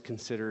what is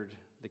considered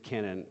the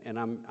canon, and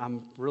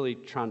I'm really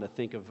trying to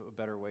think of a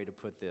better way to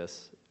put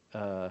this.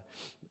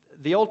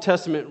 The Old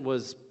Testament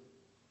was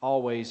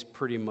always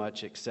pretty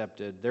much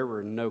accepted. There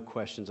were no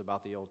questions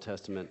about the Old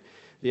Testament.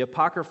 The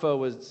Apocrypha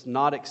was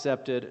not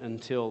accepted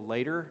until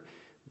later.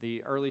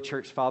 The early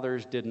church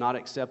fathers did not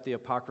accept the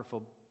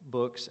Apocryphal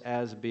books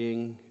as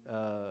being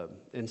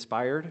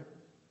inspired.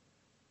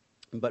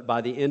 But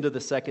by the end of the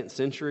 2nd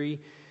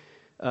century,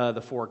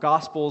 the 4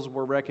 Gospels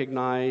were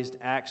recognized,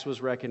 Acts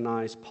was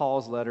recognized,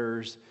 Paul's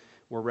letters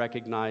were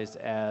recognized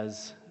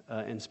as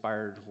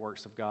inspired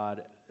works of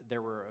God.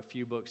 There were a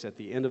few books at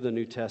the end of the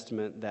New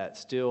Testament that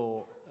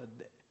still,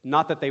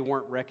 not that they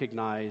weren't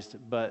recognized,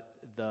 but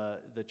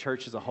the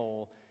church as a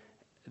whole,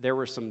 there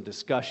were some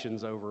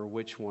discussions over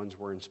which ones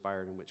were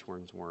inspired and which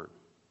ones weren't.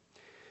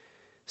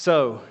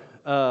 So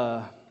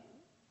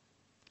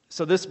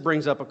this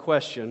brings up a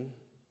question.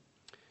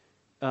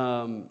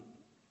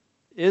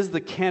 Is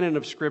the canon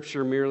of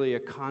Scripture merely a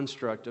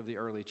construct of the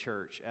early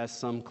church, as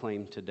some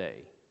claim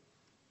today,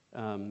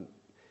 and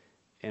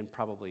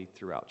probably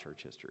throughout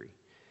church history?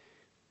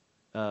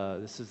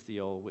 This is the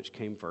old, which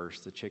came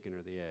first, the chicken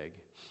or the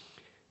egg?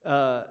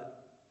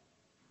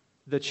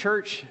 The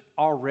church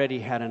already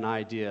had an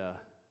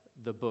idea,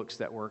 the books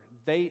that were,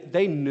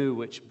 they knew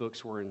which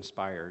books were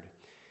inspired.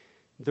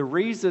 The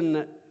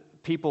reason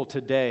people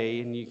today,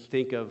 and you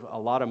think of a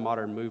lot of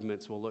modern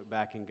movements, will look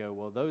back and go,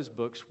 well, those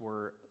books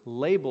were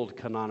labeled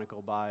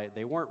canonical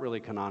they weren't really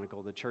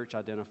canonical. The church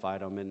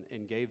identified them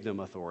and gave them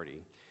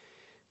authority.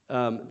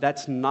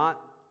 That's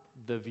not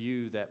the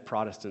view that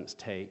Protestants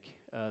take.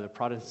 The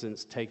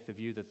Protestants take the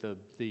view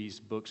that these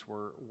books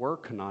were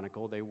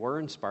canonical. They were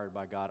inspired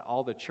by God.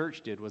 All the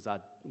church did was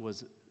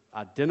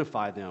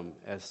identify them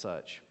as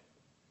such.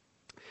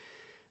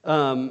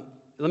 Let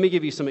me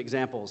give you some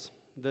examples.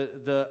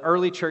 The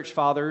early church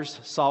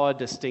fathers saw a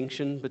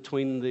distinction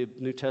between the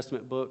New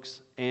Testament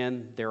books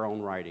and their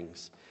own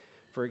writings.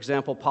 For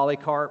example,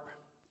 Polycarp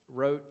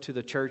wrote to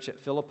the church at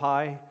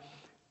Philippi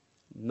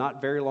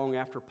not very long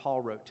after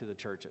Paul wrote to the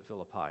church at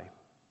Philippi.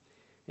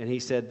 And he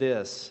said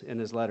this in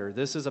his letter: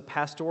 "This is a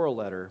pastoral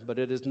letter, but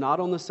it is not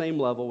on the same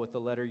level with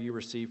the letter you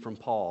received from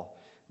Paul.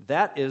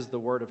 That is the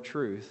word of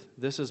truth.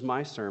 This is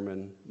my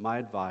sermon, my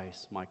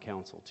advice, my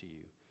counsel to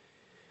you."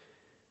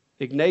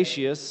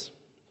 Ignatius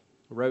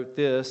wrote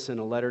this in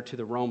a letter to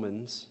the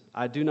Romans: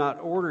 "I do not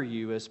order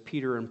you as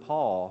Peter and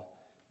Paul.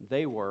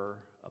 They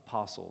were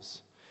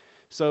apostles."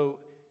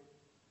 So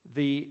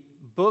the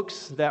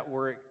books that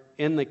were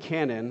in the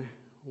canon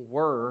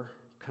were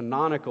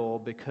canonical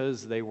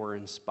because they were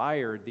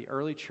inspired. The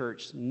early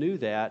church knew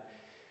that.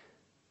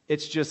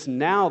 It's just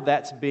now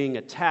that's being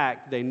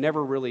attacked. They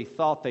never really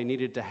thought they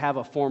needed to have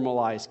a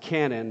formalized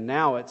canon.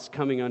 Now it's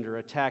coming under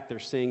attack. They're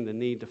seeing the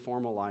need to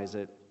formalize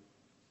it.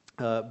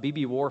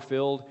 B.B.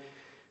 Warfield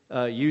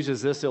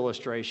uses this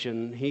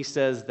illustration. He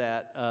says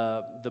that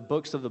the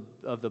books of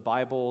the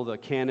Bible, the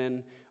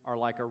canon, are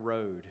like a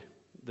road,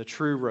 the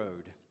true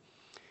road.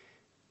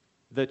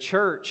 The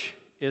church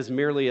is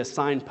merely a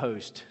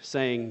signpost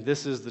saying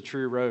this is the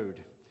true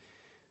road.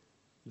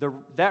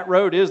 That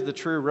road is the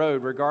true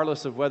road,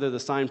 regardless of whether the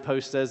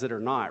signpost says it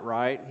or not,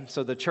 right?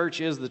 So the church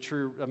is the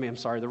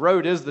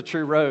road is the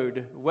true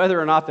road,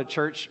 whether or not the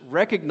church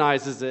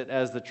recognizes it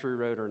as the true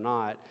road or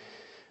not.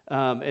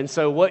 And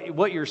so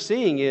what you're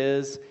seeing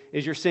is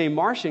you're seeing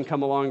Marcion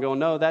come along going,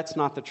 no, that's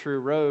not the true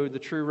road. The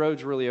true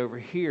road's really over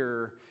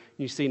here.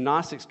 You see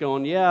Gnostics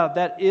going, yeah,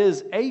 that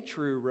is a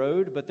true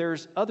road, but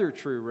there's other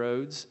true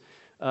roads.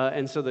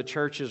 And so the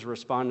church is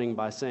responding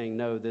by saying,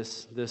 no,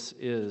 this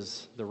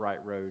is the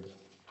right road.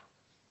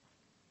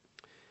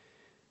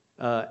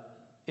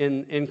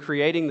 In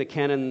creating the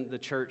canon, the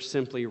church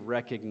simply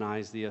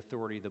recognized the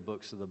authority the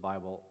books of the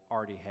Bible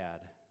already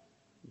had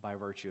by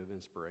virtue of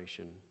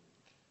inspiration.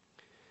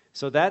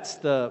 So that's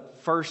the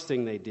first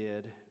thing they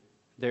did.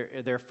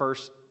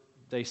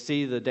 They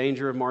see the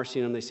danger of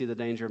Marcionism, they see the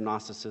danger of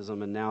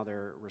Gnosticism, and now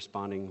they're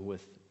responding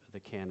with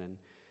the canon.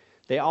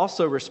 They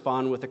also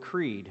respond with a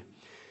creed.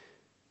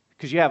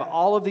 Because you have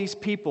all of these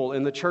people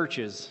in the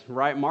churches,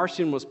 right?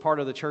 Marcion was part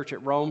of the church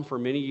at Rome for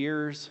many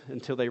years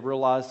until they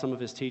realized some of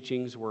his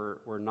teachings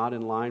were not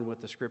in line with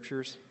the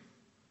Scriptures.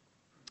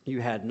 You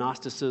had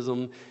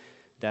Gnosticism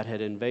that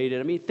had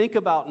invaded. Think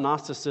about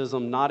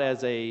Gnosticism not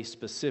as a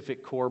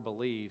specific core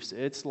beliefs.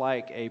 It's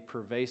like a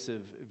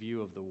pervasive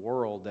view of the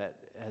world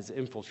that has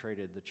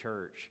infiltrated the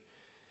church.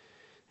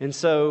 And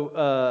so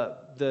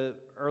the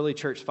early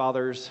church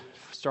fathers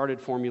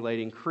started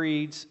formulating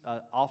creeds.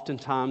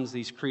 Oftentimes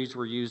these creeds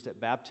were used at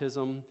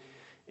baptism,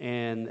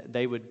 and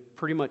they would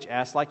pretty much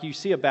ask, like you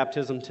see a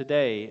baptism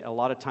today, a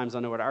lot of times I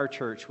know at our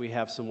church we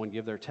have someone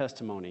give their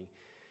testimony.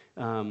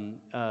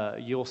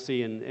 You'll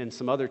see in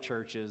some other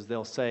churches,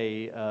 they'll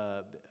say,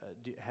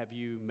 have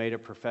you made a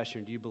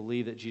profession? Do you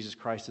believe that Jesus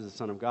Christ is the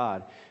Son of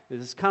God?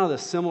 This is kind of the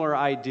similar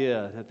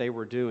idea that they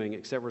were doing,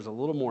 except it was a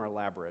little more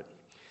elaborate.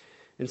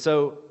 And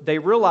so they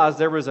realized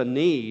there was a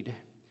need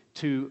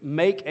to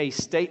make a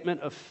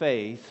statement of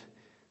faith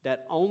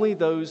that only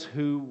those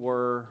who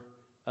were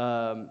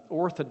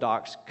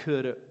Orthodox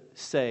could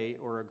say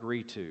or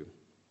agree to.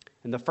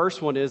 And the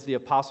first one is the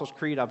Apostles'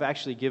 Creed. I've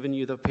actually given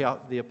you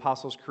the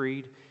Apostles'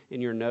 Creed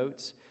in your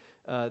notes.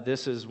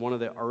 This is one of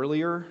the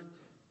earlier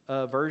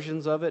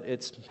versions of it.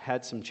 It's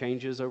had some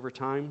changes over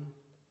time.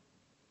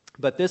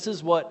 But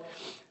these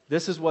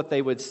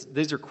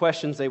are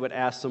questions they would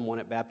ask someone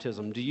at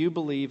baptism. Do you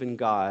believe in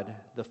God,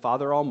 the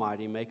Father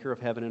Almighty, maker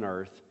of heaven and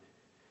earth?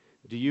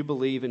 Do you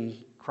believe in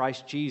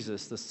Christ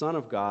Jesus, the Son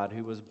of God,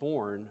 who was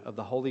born of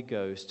the Holy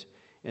Ghost,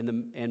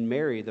 and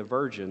Mary, the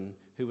Virgin,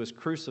 who was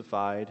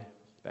crucified,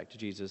 back to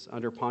Jesus,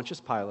 under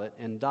Pontius Pilate,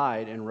 and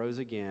died and rose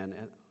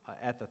again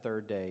at the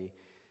third day,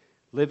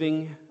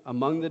 living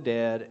among the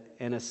dead,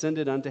 and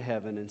ascended unto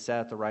heaven, and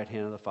sat at the right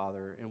hand of the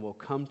Father, and will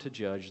come to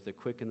judge the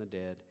quick and the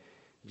dead?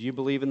 Do you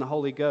believe in the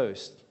Holy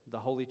Ghost, the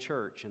Holy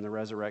Church, and the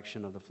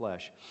resurrection of the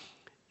flesh?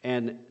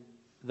 And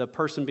the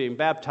person being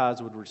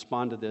baptized would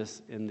respond to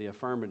this in the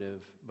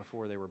affirmative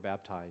before they were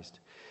baptized.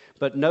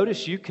 But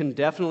notice you can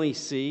definitely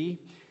see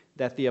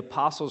that the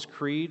Apostles'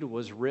 Creed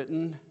was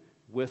written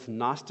with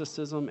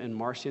Gnosticism and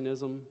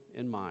Marcionism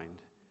in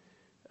mind.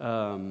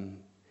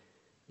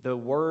 The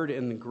word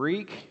in the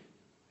Greek,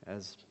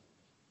 as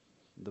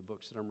the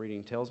books that I'm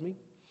reading tells me,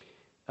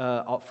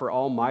 for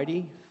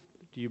Almighty,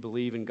 do you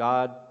believe in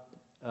God,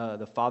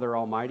 the Father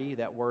Almighty?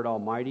 That word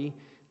Almighty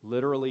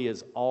literally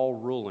is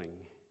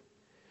all-ruling.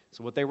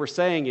 So what they were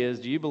saying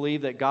is, do you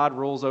believe that God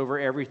rules over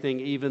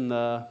everything, even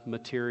the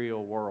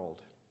material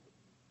world?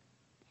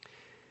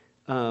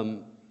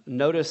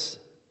 Notice,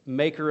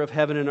 maker of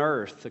heaven and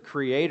earth, the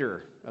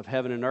creator of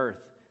heaven and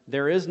earth.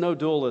 There is no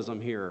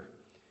dualism here.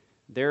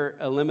 They're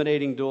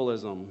eliminating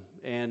dualism,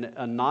 and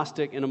a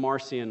Gnostic and a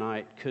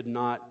Marcionite could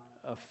not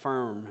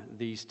affirm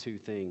these two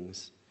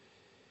things.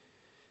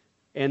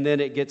 And then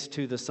it gets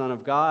to the Son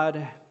of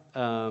God.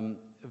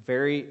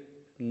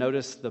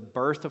 Notice the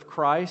birth of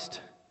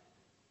Christ.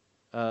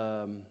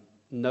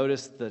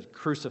 Notice the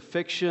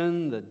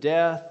crucifixion, the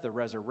death, the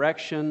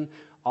resurrection.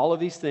 All of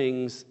these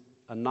things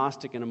a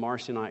Gnostic and a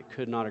Marcionite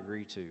could not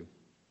agree to.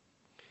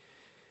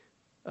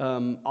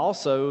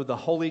 Also, the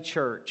Holy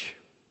Church.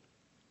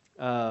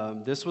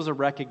 This was a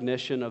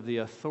recognition of the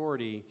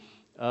authority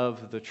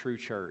of the true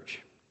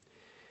church.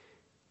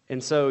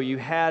 And so you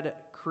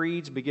had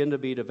creeds begin to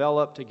be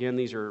developed. Again,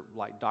 these are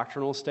like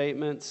doctrinal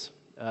statements.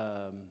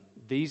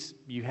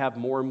 You have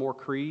more and more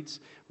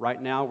creeds.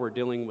 Right now we're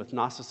dealing with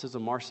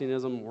Gnosticism,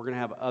 Marcionism. We're going to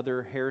have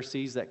other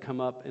heresies that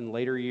come up in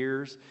later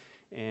years,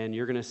 and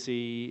you're going to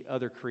see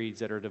other creeds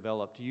that are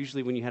developed.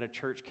 Usually when you had a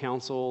church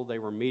council, they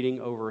were meeting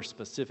over a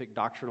specific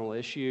doctrinal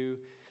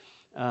issue,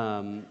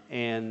 and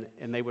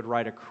they would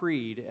write a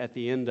creed at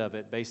the end of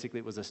it. Basically,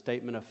 it was a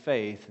statement of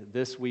faith.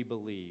 This we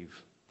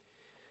believe.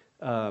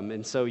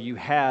 And so you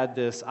had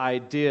this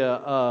idea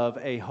of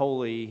a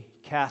holy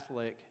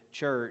Catholic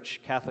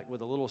church, Catholic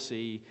with a little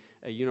c,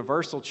 a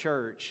universal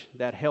church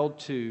that held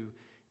to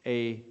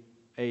a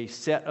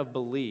set of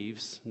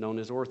beliefs known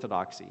as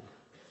orthodoxy.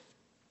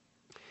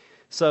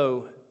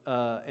 So,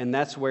 and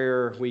that's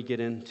where we get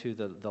into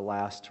the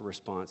last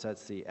response.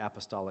 That's the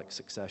apostolic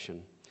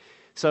succession.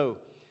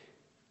 So,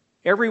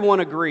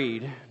 everyone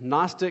agreed,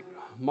 Gnostic,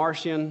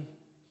 Marcion,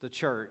 the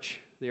church,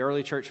 the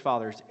early church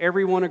fathers,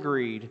 everyone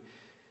agreed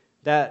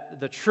that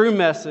the true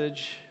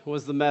message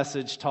was the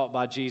message taught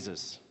by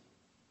Jesus.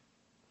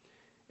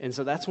 And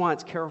so that's why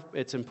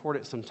it's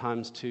important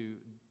sometimes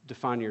to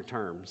define your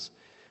terms.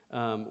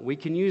 We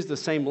can use the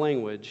same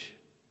language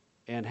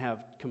and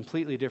have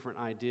completely different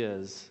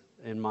ideas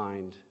in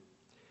mind.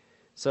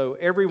 So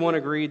everyone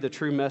agreed the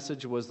true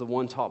message was the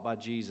one taught by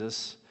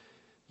Jesus.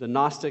 The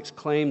Gnostics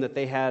claimed that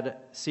they had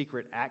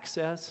secret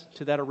access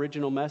to that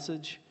original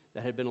message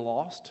that had been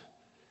lost.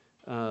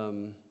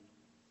 And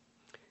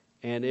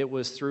it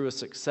was through a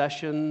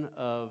succession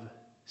of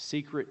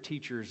secret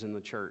teachers in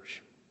the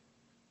church.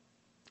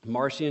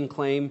 Marcion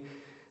claimed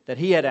that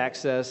he had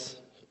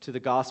access to the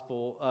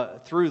gospel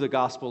through the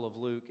Gospel of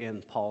Luke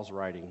and Paul's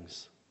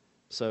writings.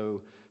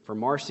 So for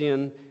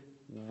Marcion,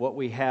 what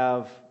we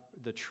have,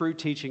 the true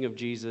teaching of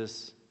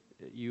Jesus,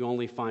 you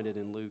only find it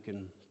in Luke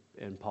and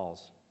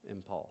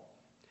Paul.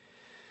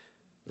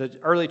 The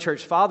early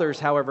church fathers,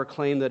 however,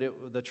 claimed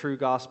that the true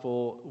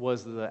gospel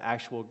was the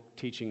actual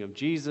teaching of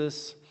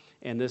Jesus,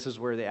 and this is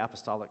where the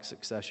apostolic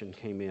succession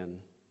came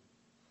in.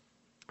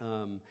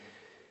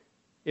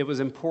 It was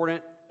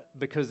important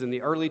because in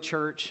the early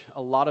church,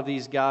 a lot of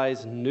these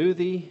guys knew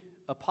the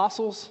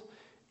apostles,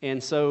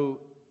 and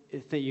so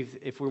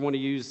if we want to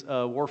use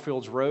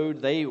Warfield's Road,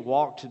 they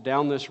walked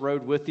down this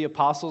road with the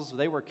apostles.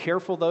 They were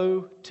careful,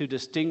 though, to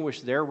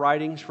distinguish their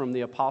writings from the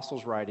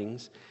apostles'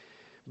 writings,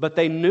 but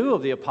they knew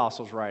of the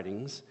apostles'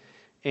 writings,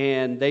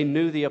 And they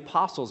knew the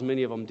apostles,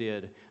 many of them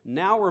did.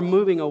 Now we're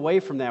moving away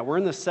from that. We're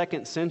in the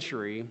 2nd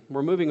century.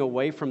 We're moving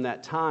away from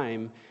that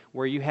time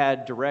where you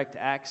had direct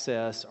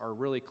access or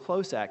really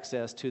close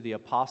access to the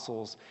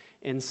apostles.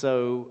 And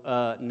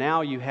so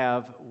now you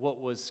have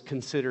what was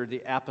considered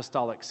the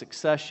apostolic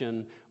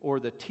succession, or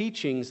the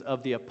teachings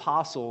of the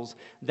apostles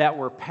that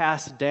were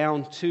passed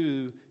down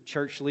to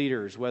church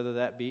leaders, whether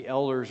that be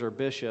elders or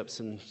bishops,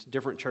 and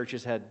different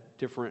churches had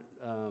different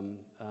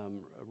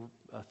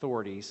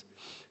authorities.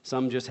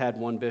 Some just had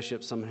one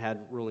bishop, some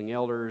had ruling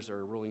elders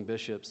or ruling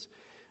bishops.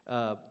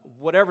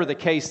 Whatever the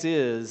case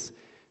is,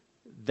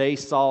 they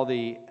saw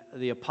the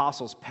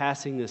apostles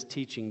passing this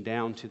teaching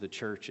down to the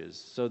churches.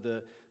 So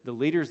the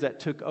leaders that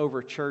took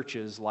over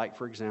churches, like,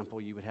 for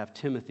example, you would have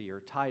Timothy or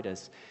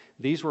Titus,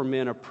 these were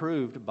men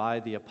approved by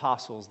the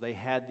apostles. They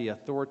had the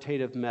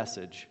authoritative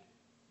message.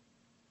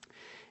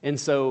 And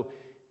so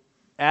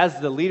as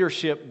the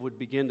leadership would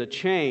begin to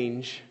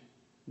change,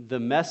 the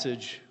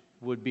message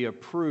would be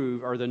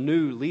approved, or the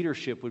new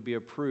leadership would be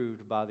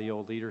approved by the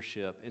old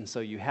leadership. And so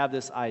you have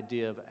this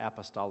idea of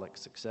apostolic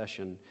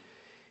succession.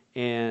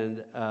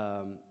 And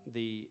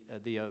the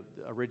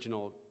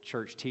original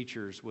church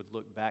teachers would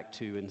look back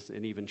to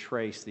and even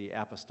trace the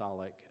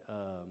apostolic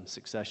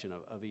succession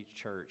of each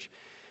church.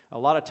 A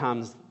lot of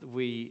times,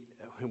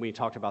 when we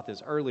talked about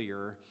this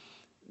earlier,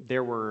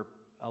 there were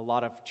a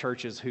lot of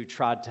churches who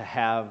tried to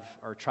have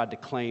or tried to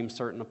claim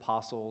certain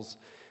apostles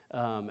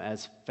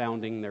as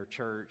founding their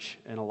church,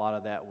 and a lot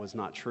of that was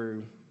not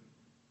true.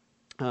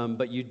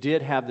 But you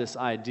did have this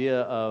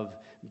idea of,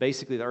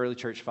 basically the early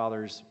church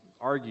fathers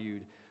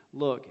argued,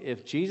 look,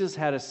 if Jesus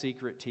had a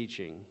secret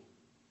teaching,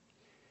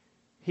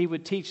 he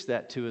would teach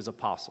that to his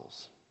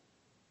apostles.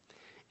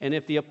 And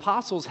if the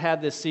apostles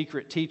had this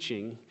secret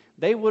teaching,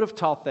 they would have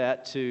taught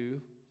that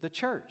to the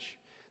church.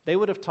 They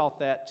would have taught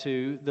that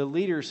to the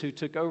leaders who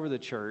took over the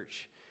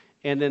church,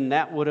 and then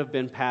that would have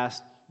been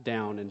passed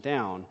down and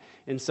down.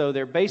 And so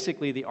they're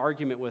basically, the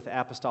argument with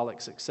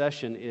apostolic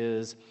succession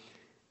is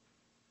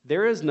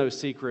there is no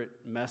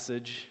secret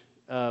message,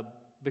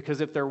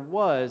 because if there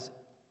was,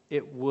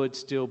 it would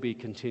still be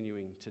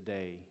continuing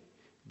today,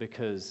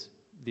 because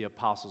the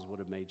apostles would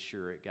have made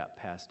sure it got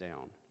passed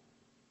down.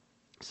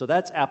 So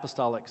that's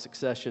apostolic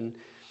succession.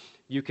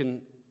 You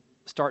can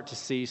start to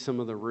see some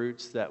of the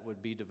roots that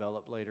would be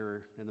developed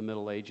later in the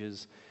Middle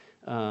Ages.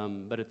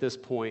 But at this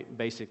point,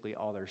 basically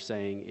all they're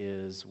saying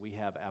is, we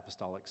have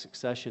apostolic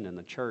succession in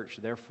the church,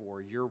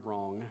 therefore you're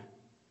wrong,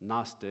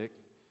 Gnostic,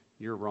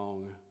 you're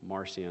wrong,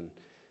 Marcion.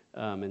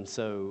 And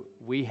so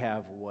we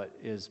have what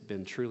has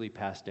been truly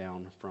passed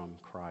down from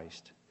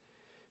Christ.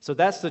 So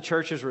that's the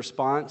church's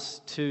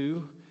response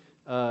to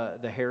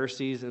the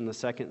heresies in the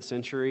 2nd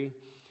century.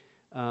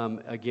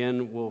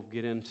 Again, we'll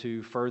get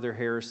into further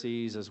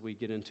heresies as we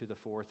get into the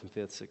 4th and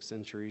 5th, 6th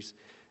centuries,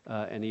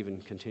 and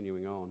even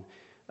continuing on.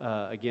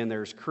 Again,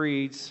 there's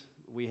creeds.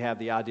 We have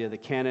the idea the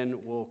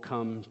canon will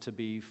come to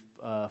be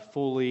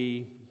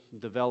fully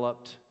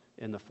developed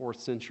in the 4th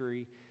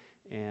century.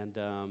 And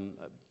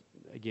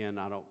again,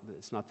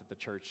 it's not that the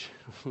church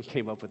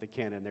came up with the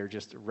canon. They're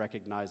just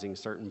recognizing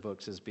certain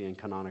books as being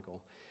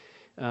canonical.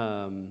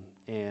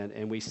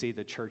 And we see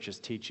the church's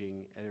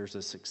teaching, and there's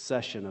a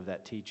succession of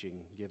that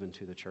teaching given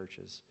to the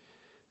churches.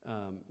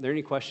 Are there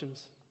any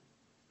questions?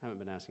 I haven't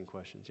been asking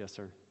questions. Yes,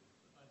 sir?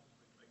 I'd like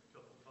to make a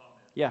couple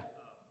comments. Yeah.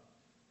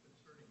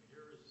 Concerning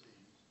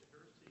heresies, the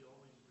heresy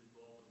always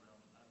revolved around,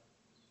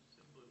 this is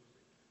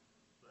simplistic,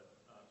 but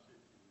see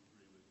if you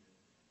agree with me.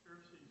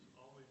 Heresies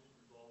always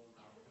revolved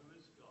around who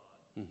is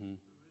God,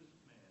 Mm-hmm. who is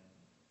man,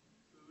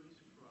 who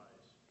is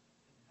Christ,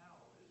 and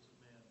how is a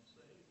man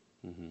saved.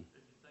 Mm-hmm.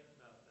 If you think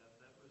about that,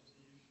 that was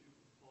the issue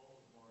of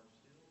Paul of Mars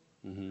Hill.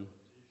 Mm-hmm. That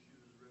was the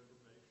issue of the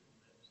Reformation.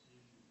 That's the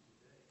issue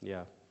today.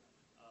 Yeah.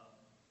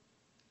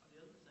 The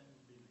other thing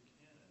would be the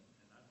canon,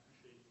 and I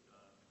appreciate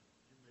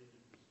you made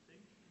the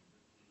distinction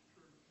that the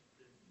church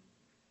didn't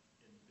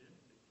invent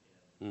the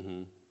canon.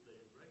 Mm-hmm. They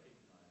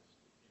recognized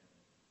the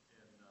canon.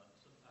 And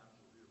sometimes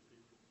you'll hear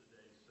people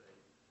today say,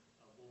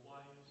 well, why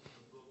isn't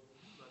the book,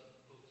 let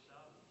the books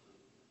out of the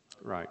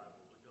Right.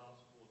 Bible, the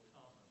Gospel of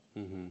Thomas?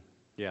 Mm-hmm.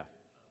 Yeah.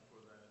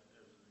 For that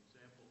as an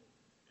example.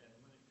 And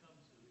when it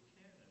comes to the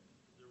canon,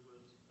 there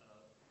was,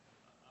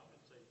 I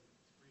would say,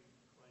 3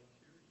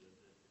 criteria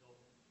that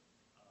helped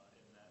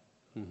in that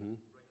Mm-hmm.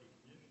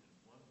 recognition.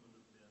 One would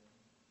have been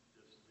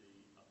just the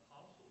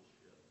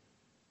apostleship.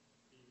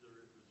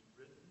 Either it was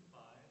written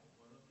by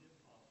one of the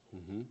apostles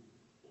Mm-hmm.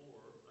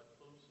 or a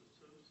close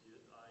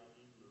associate,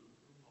 i.e. Luke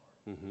or Mark.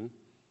 Mm-hmm.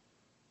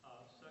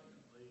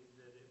 Secondly,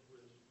 that it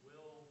was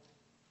well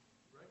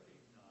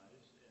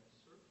recognized and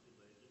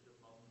circulated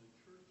among the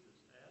churches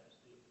as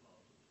the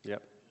apostles.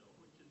 Yep.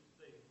 Which is,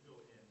 they go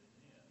hand in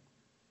hand.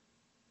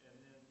 And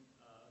then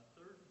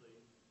thirdly,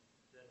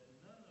 that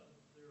none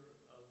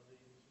of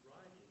these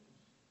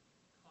writings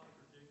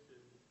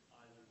contradicted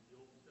either the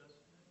Old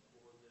Testament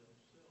or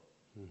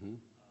themselves. Mm-hmm.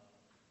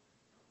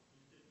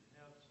 You did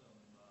have some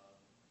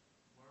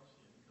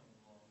Marcion come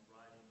along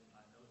writing,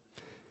 I know that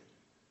he was,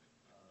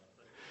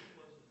 but he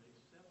wasn't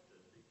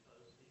accepted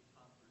because he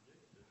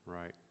contradicted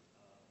Right.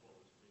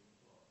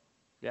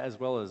 as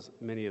well as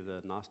many of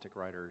the Gnostic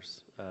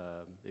writers.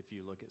 If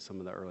you look at some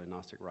of the early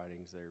Gnostic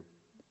writings,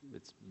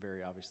 it's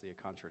very obviously a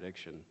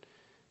contradiction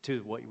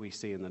to what we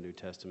see in the New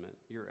Testament.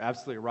 You're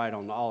absolutely right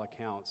on all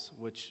accounts,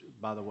 which,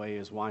 by the way,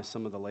 is why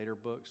some of the later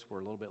books were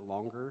a little bit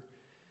longer,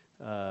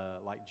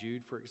 like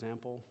Jude, for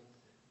example.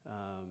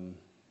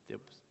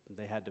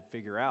 They had to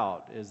figure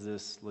out, is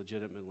this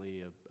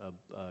legitimately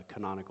a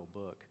canonical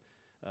book?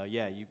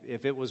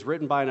 If it was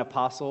written by an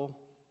apostle,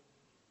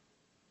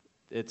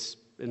 it's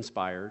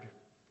inspired.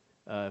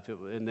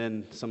 And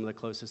then some of the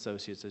close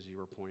associates, as you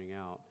were pointing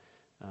out.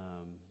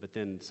 But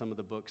then some of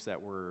the books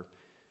that were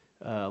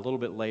a little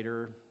bit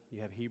later,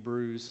 you have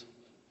Hebrews,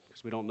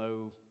 because we don't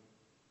know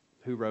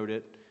who wrote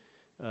it.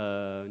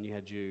 And you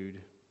had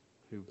Jude,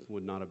 who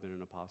would not have been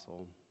an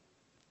apostle.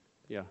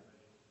 Yeah.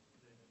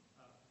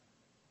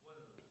 One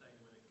of the things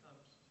when it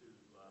comes to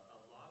a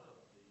lot of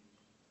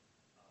these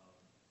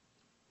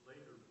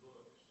later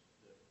books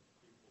that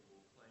people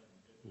will claim,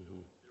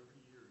 every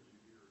year you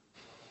hear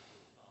Gospel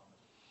of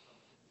Thomas or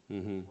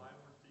something. Why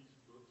weren't these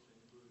books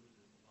included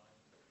in the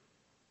Bible?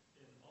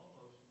 In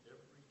almost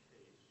every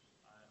case,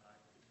 I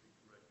could be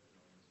corrected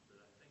on this,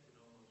 but I think in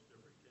almost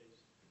every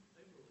case,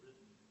 they were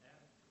written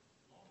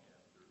long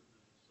after the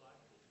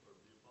disciples or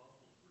the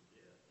apostles were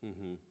dead.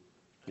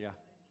 Yeah.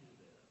 They knew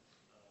that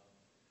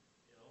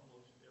in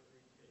almost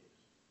every case.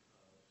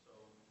 So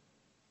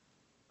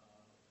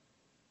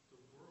the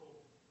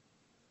world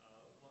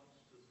wants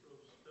to throw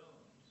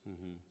stones at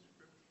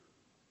Scripture,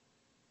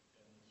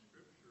 and the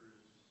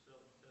Scripture is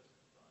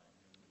self-testifying.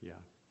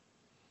 Yeah.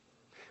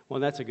 Well,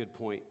 that's a good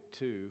point,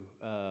 too.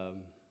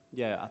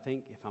 I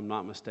think, if I'm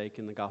not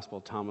mistaken, the Gospel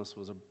of Thomas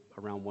was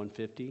around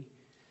 150.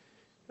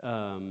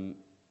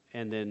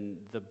 And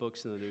then the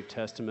books in the New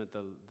Testament,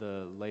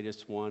 the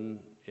latest one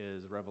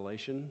is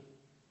Revelation,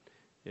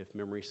 if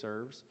memory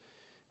serves.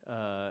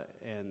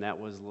 And that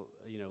was,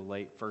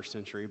 late first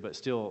century, but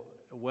still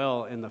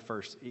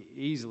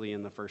easily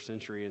in the first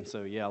century. And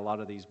so, a lot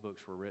of these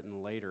books were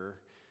written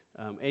later.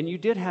 And you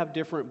did have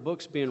different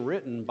books being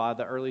written by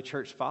the early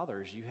church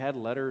fathers. You had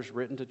letters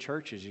written to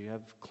churches. You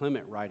have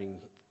Clement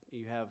writing.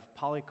 You have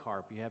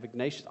Polycarp. You have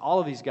Ignatius. All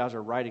of these guys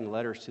are writing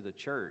letters to the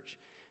church.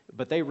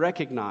 But they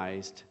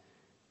recognized,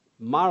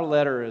 my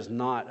letter is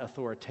not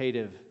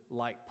authoritative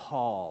like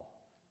Paul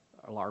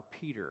or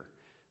Peter.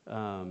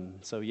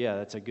 That's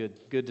a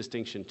good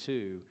distinction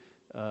too.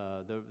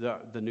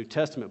 The New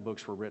Testament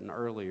books were written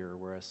earlier,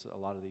 whereas a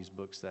lot of these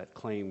books that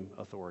claim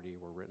authority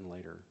were written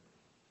later.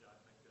 Yeah, I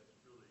think that's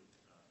really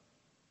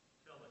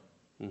telling.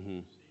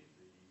 See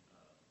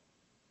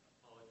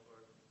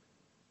Polycarp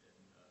and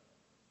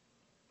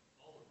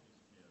all of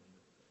these men,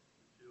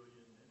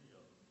 Tertullian, many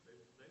of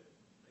them,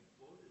 they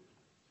quoted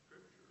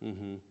Scripture. They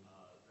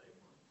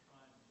weren't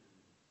trying to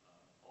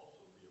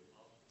also be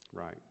apostles.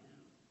 Right. They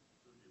knew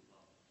who the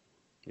apostles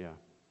were. Yeah.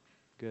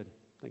 Good.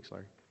 Thanks,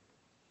 Larry.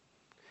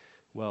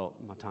 Well,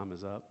 my time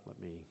is up. Let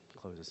me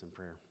close this in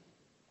prayer.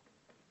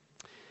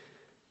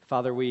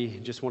 Father, we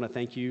just want to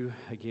thank you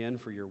again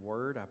for your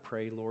word. I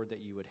pray, Lord, that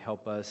you would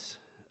help us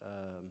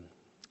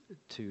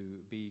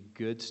to be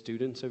good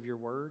students of your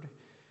word.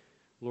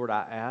 Lord,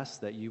 I ask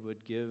that you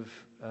would give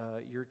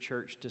your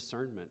church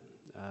discernment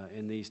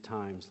in these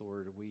times.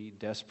 Lord, we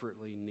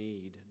desperately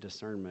need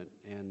discernment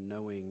and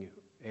knowing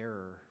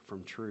error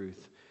from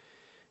truth.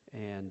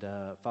 And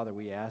Father,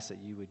 we ask that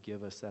you would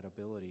give us that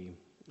ability.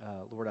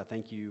 Lord, I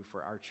thank you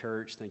for our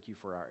church. Thank you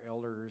for our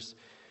elders.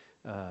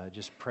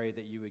 Just pray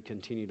that you would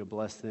continue to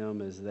bless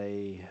them as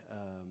they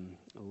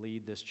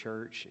lead this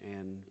church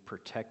and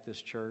protect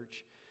this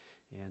church.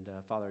 And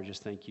Father, I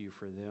just thank you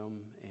for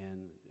them.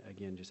 And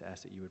again, just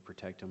ask that you would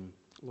protect them.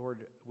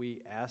 Lord,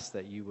 we ask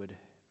that you would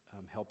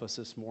help us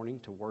this morning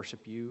to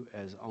worship you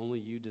as only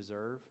you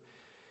deserve.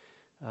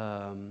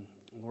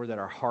 Lord, that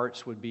our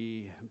hearts would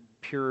be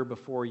pure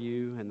before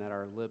you and that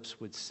our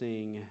lips would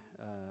sing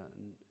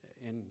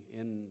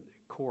in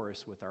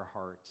chorus with our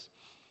hearts.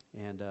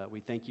 And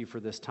we thank you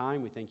for this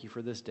time. We thank you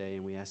for this day.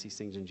 And we ask these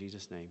things in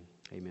Jesus' name.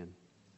 Amen.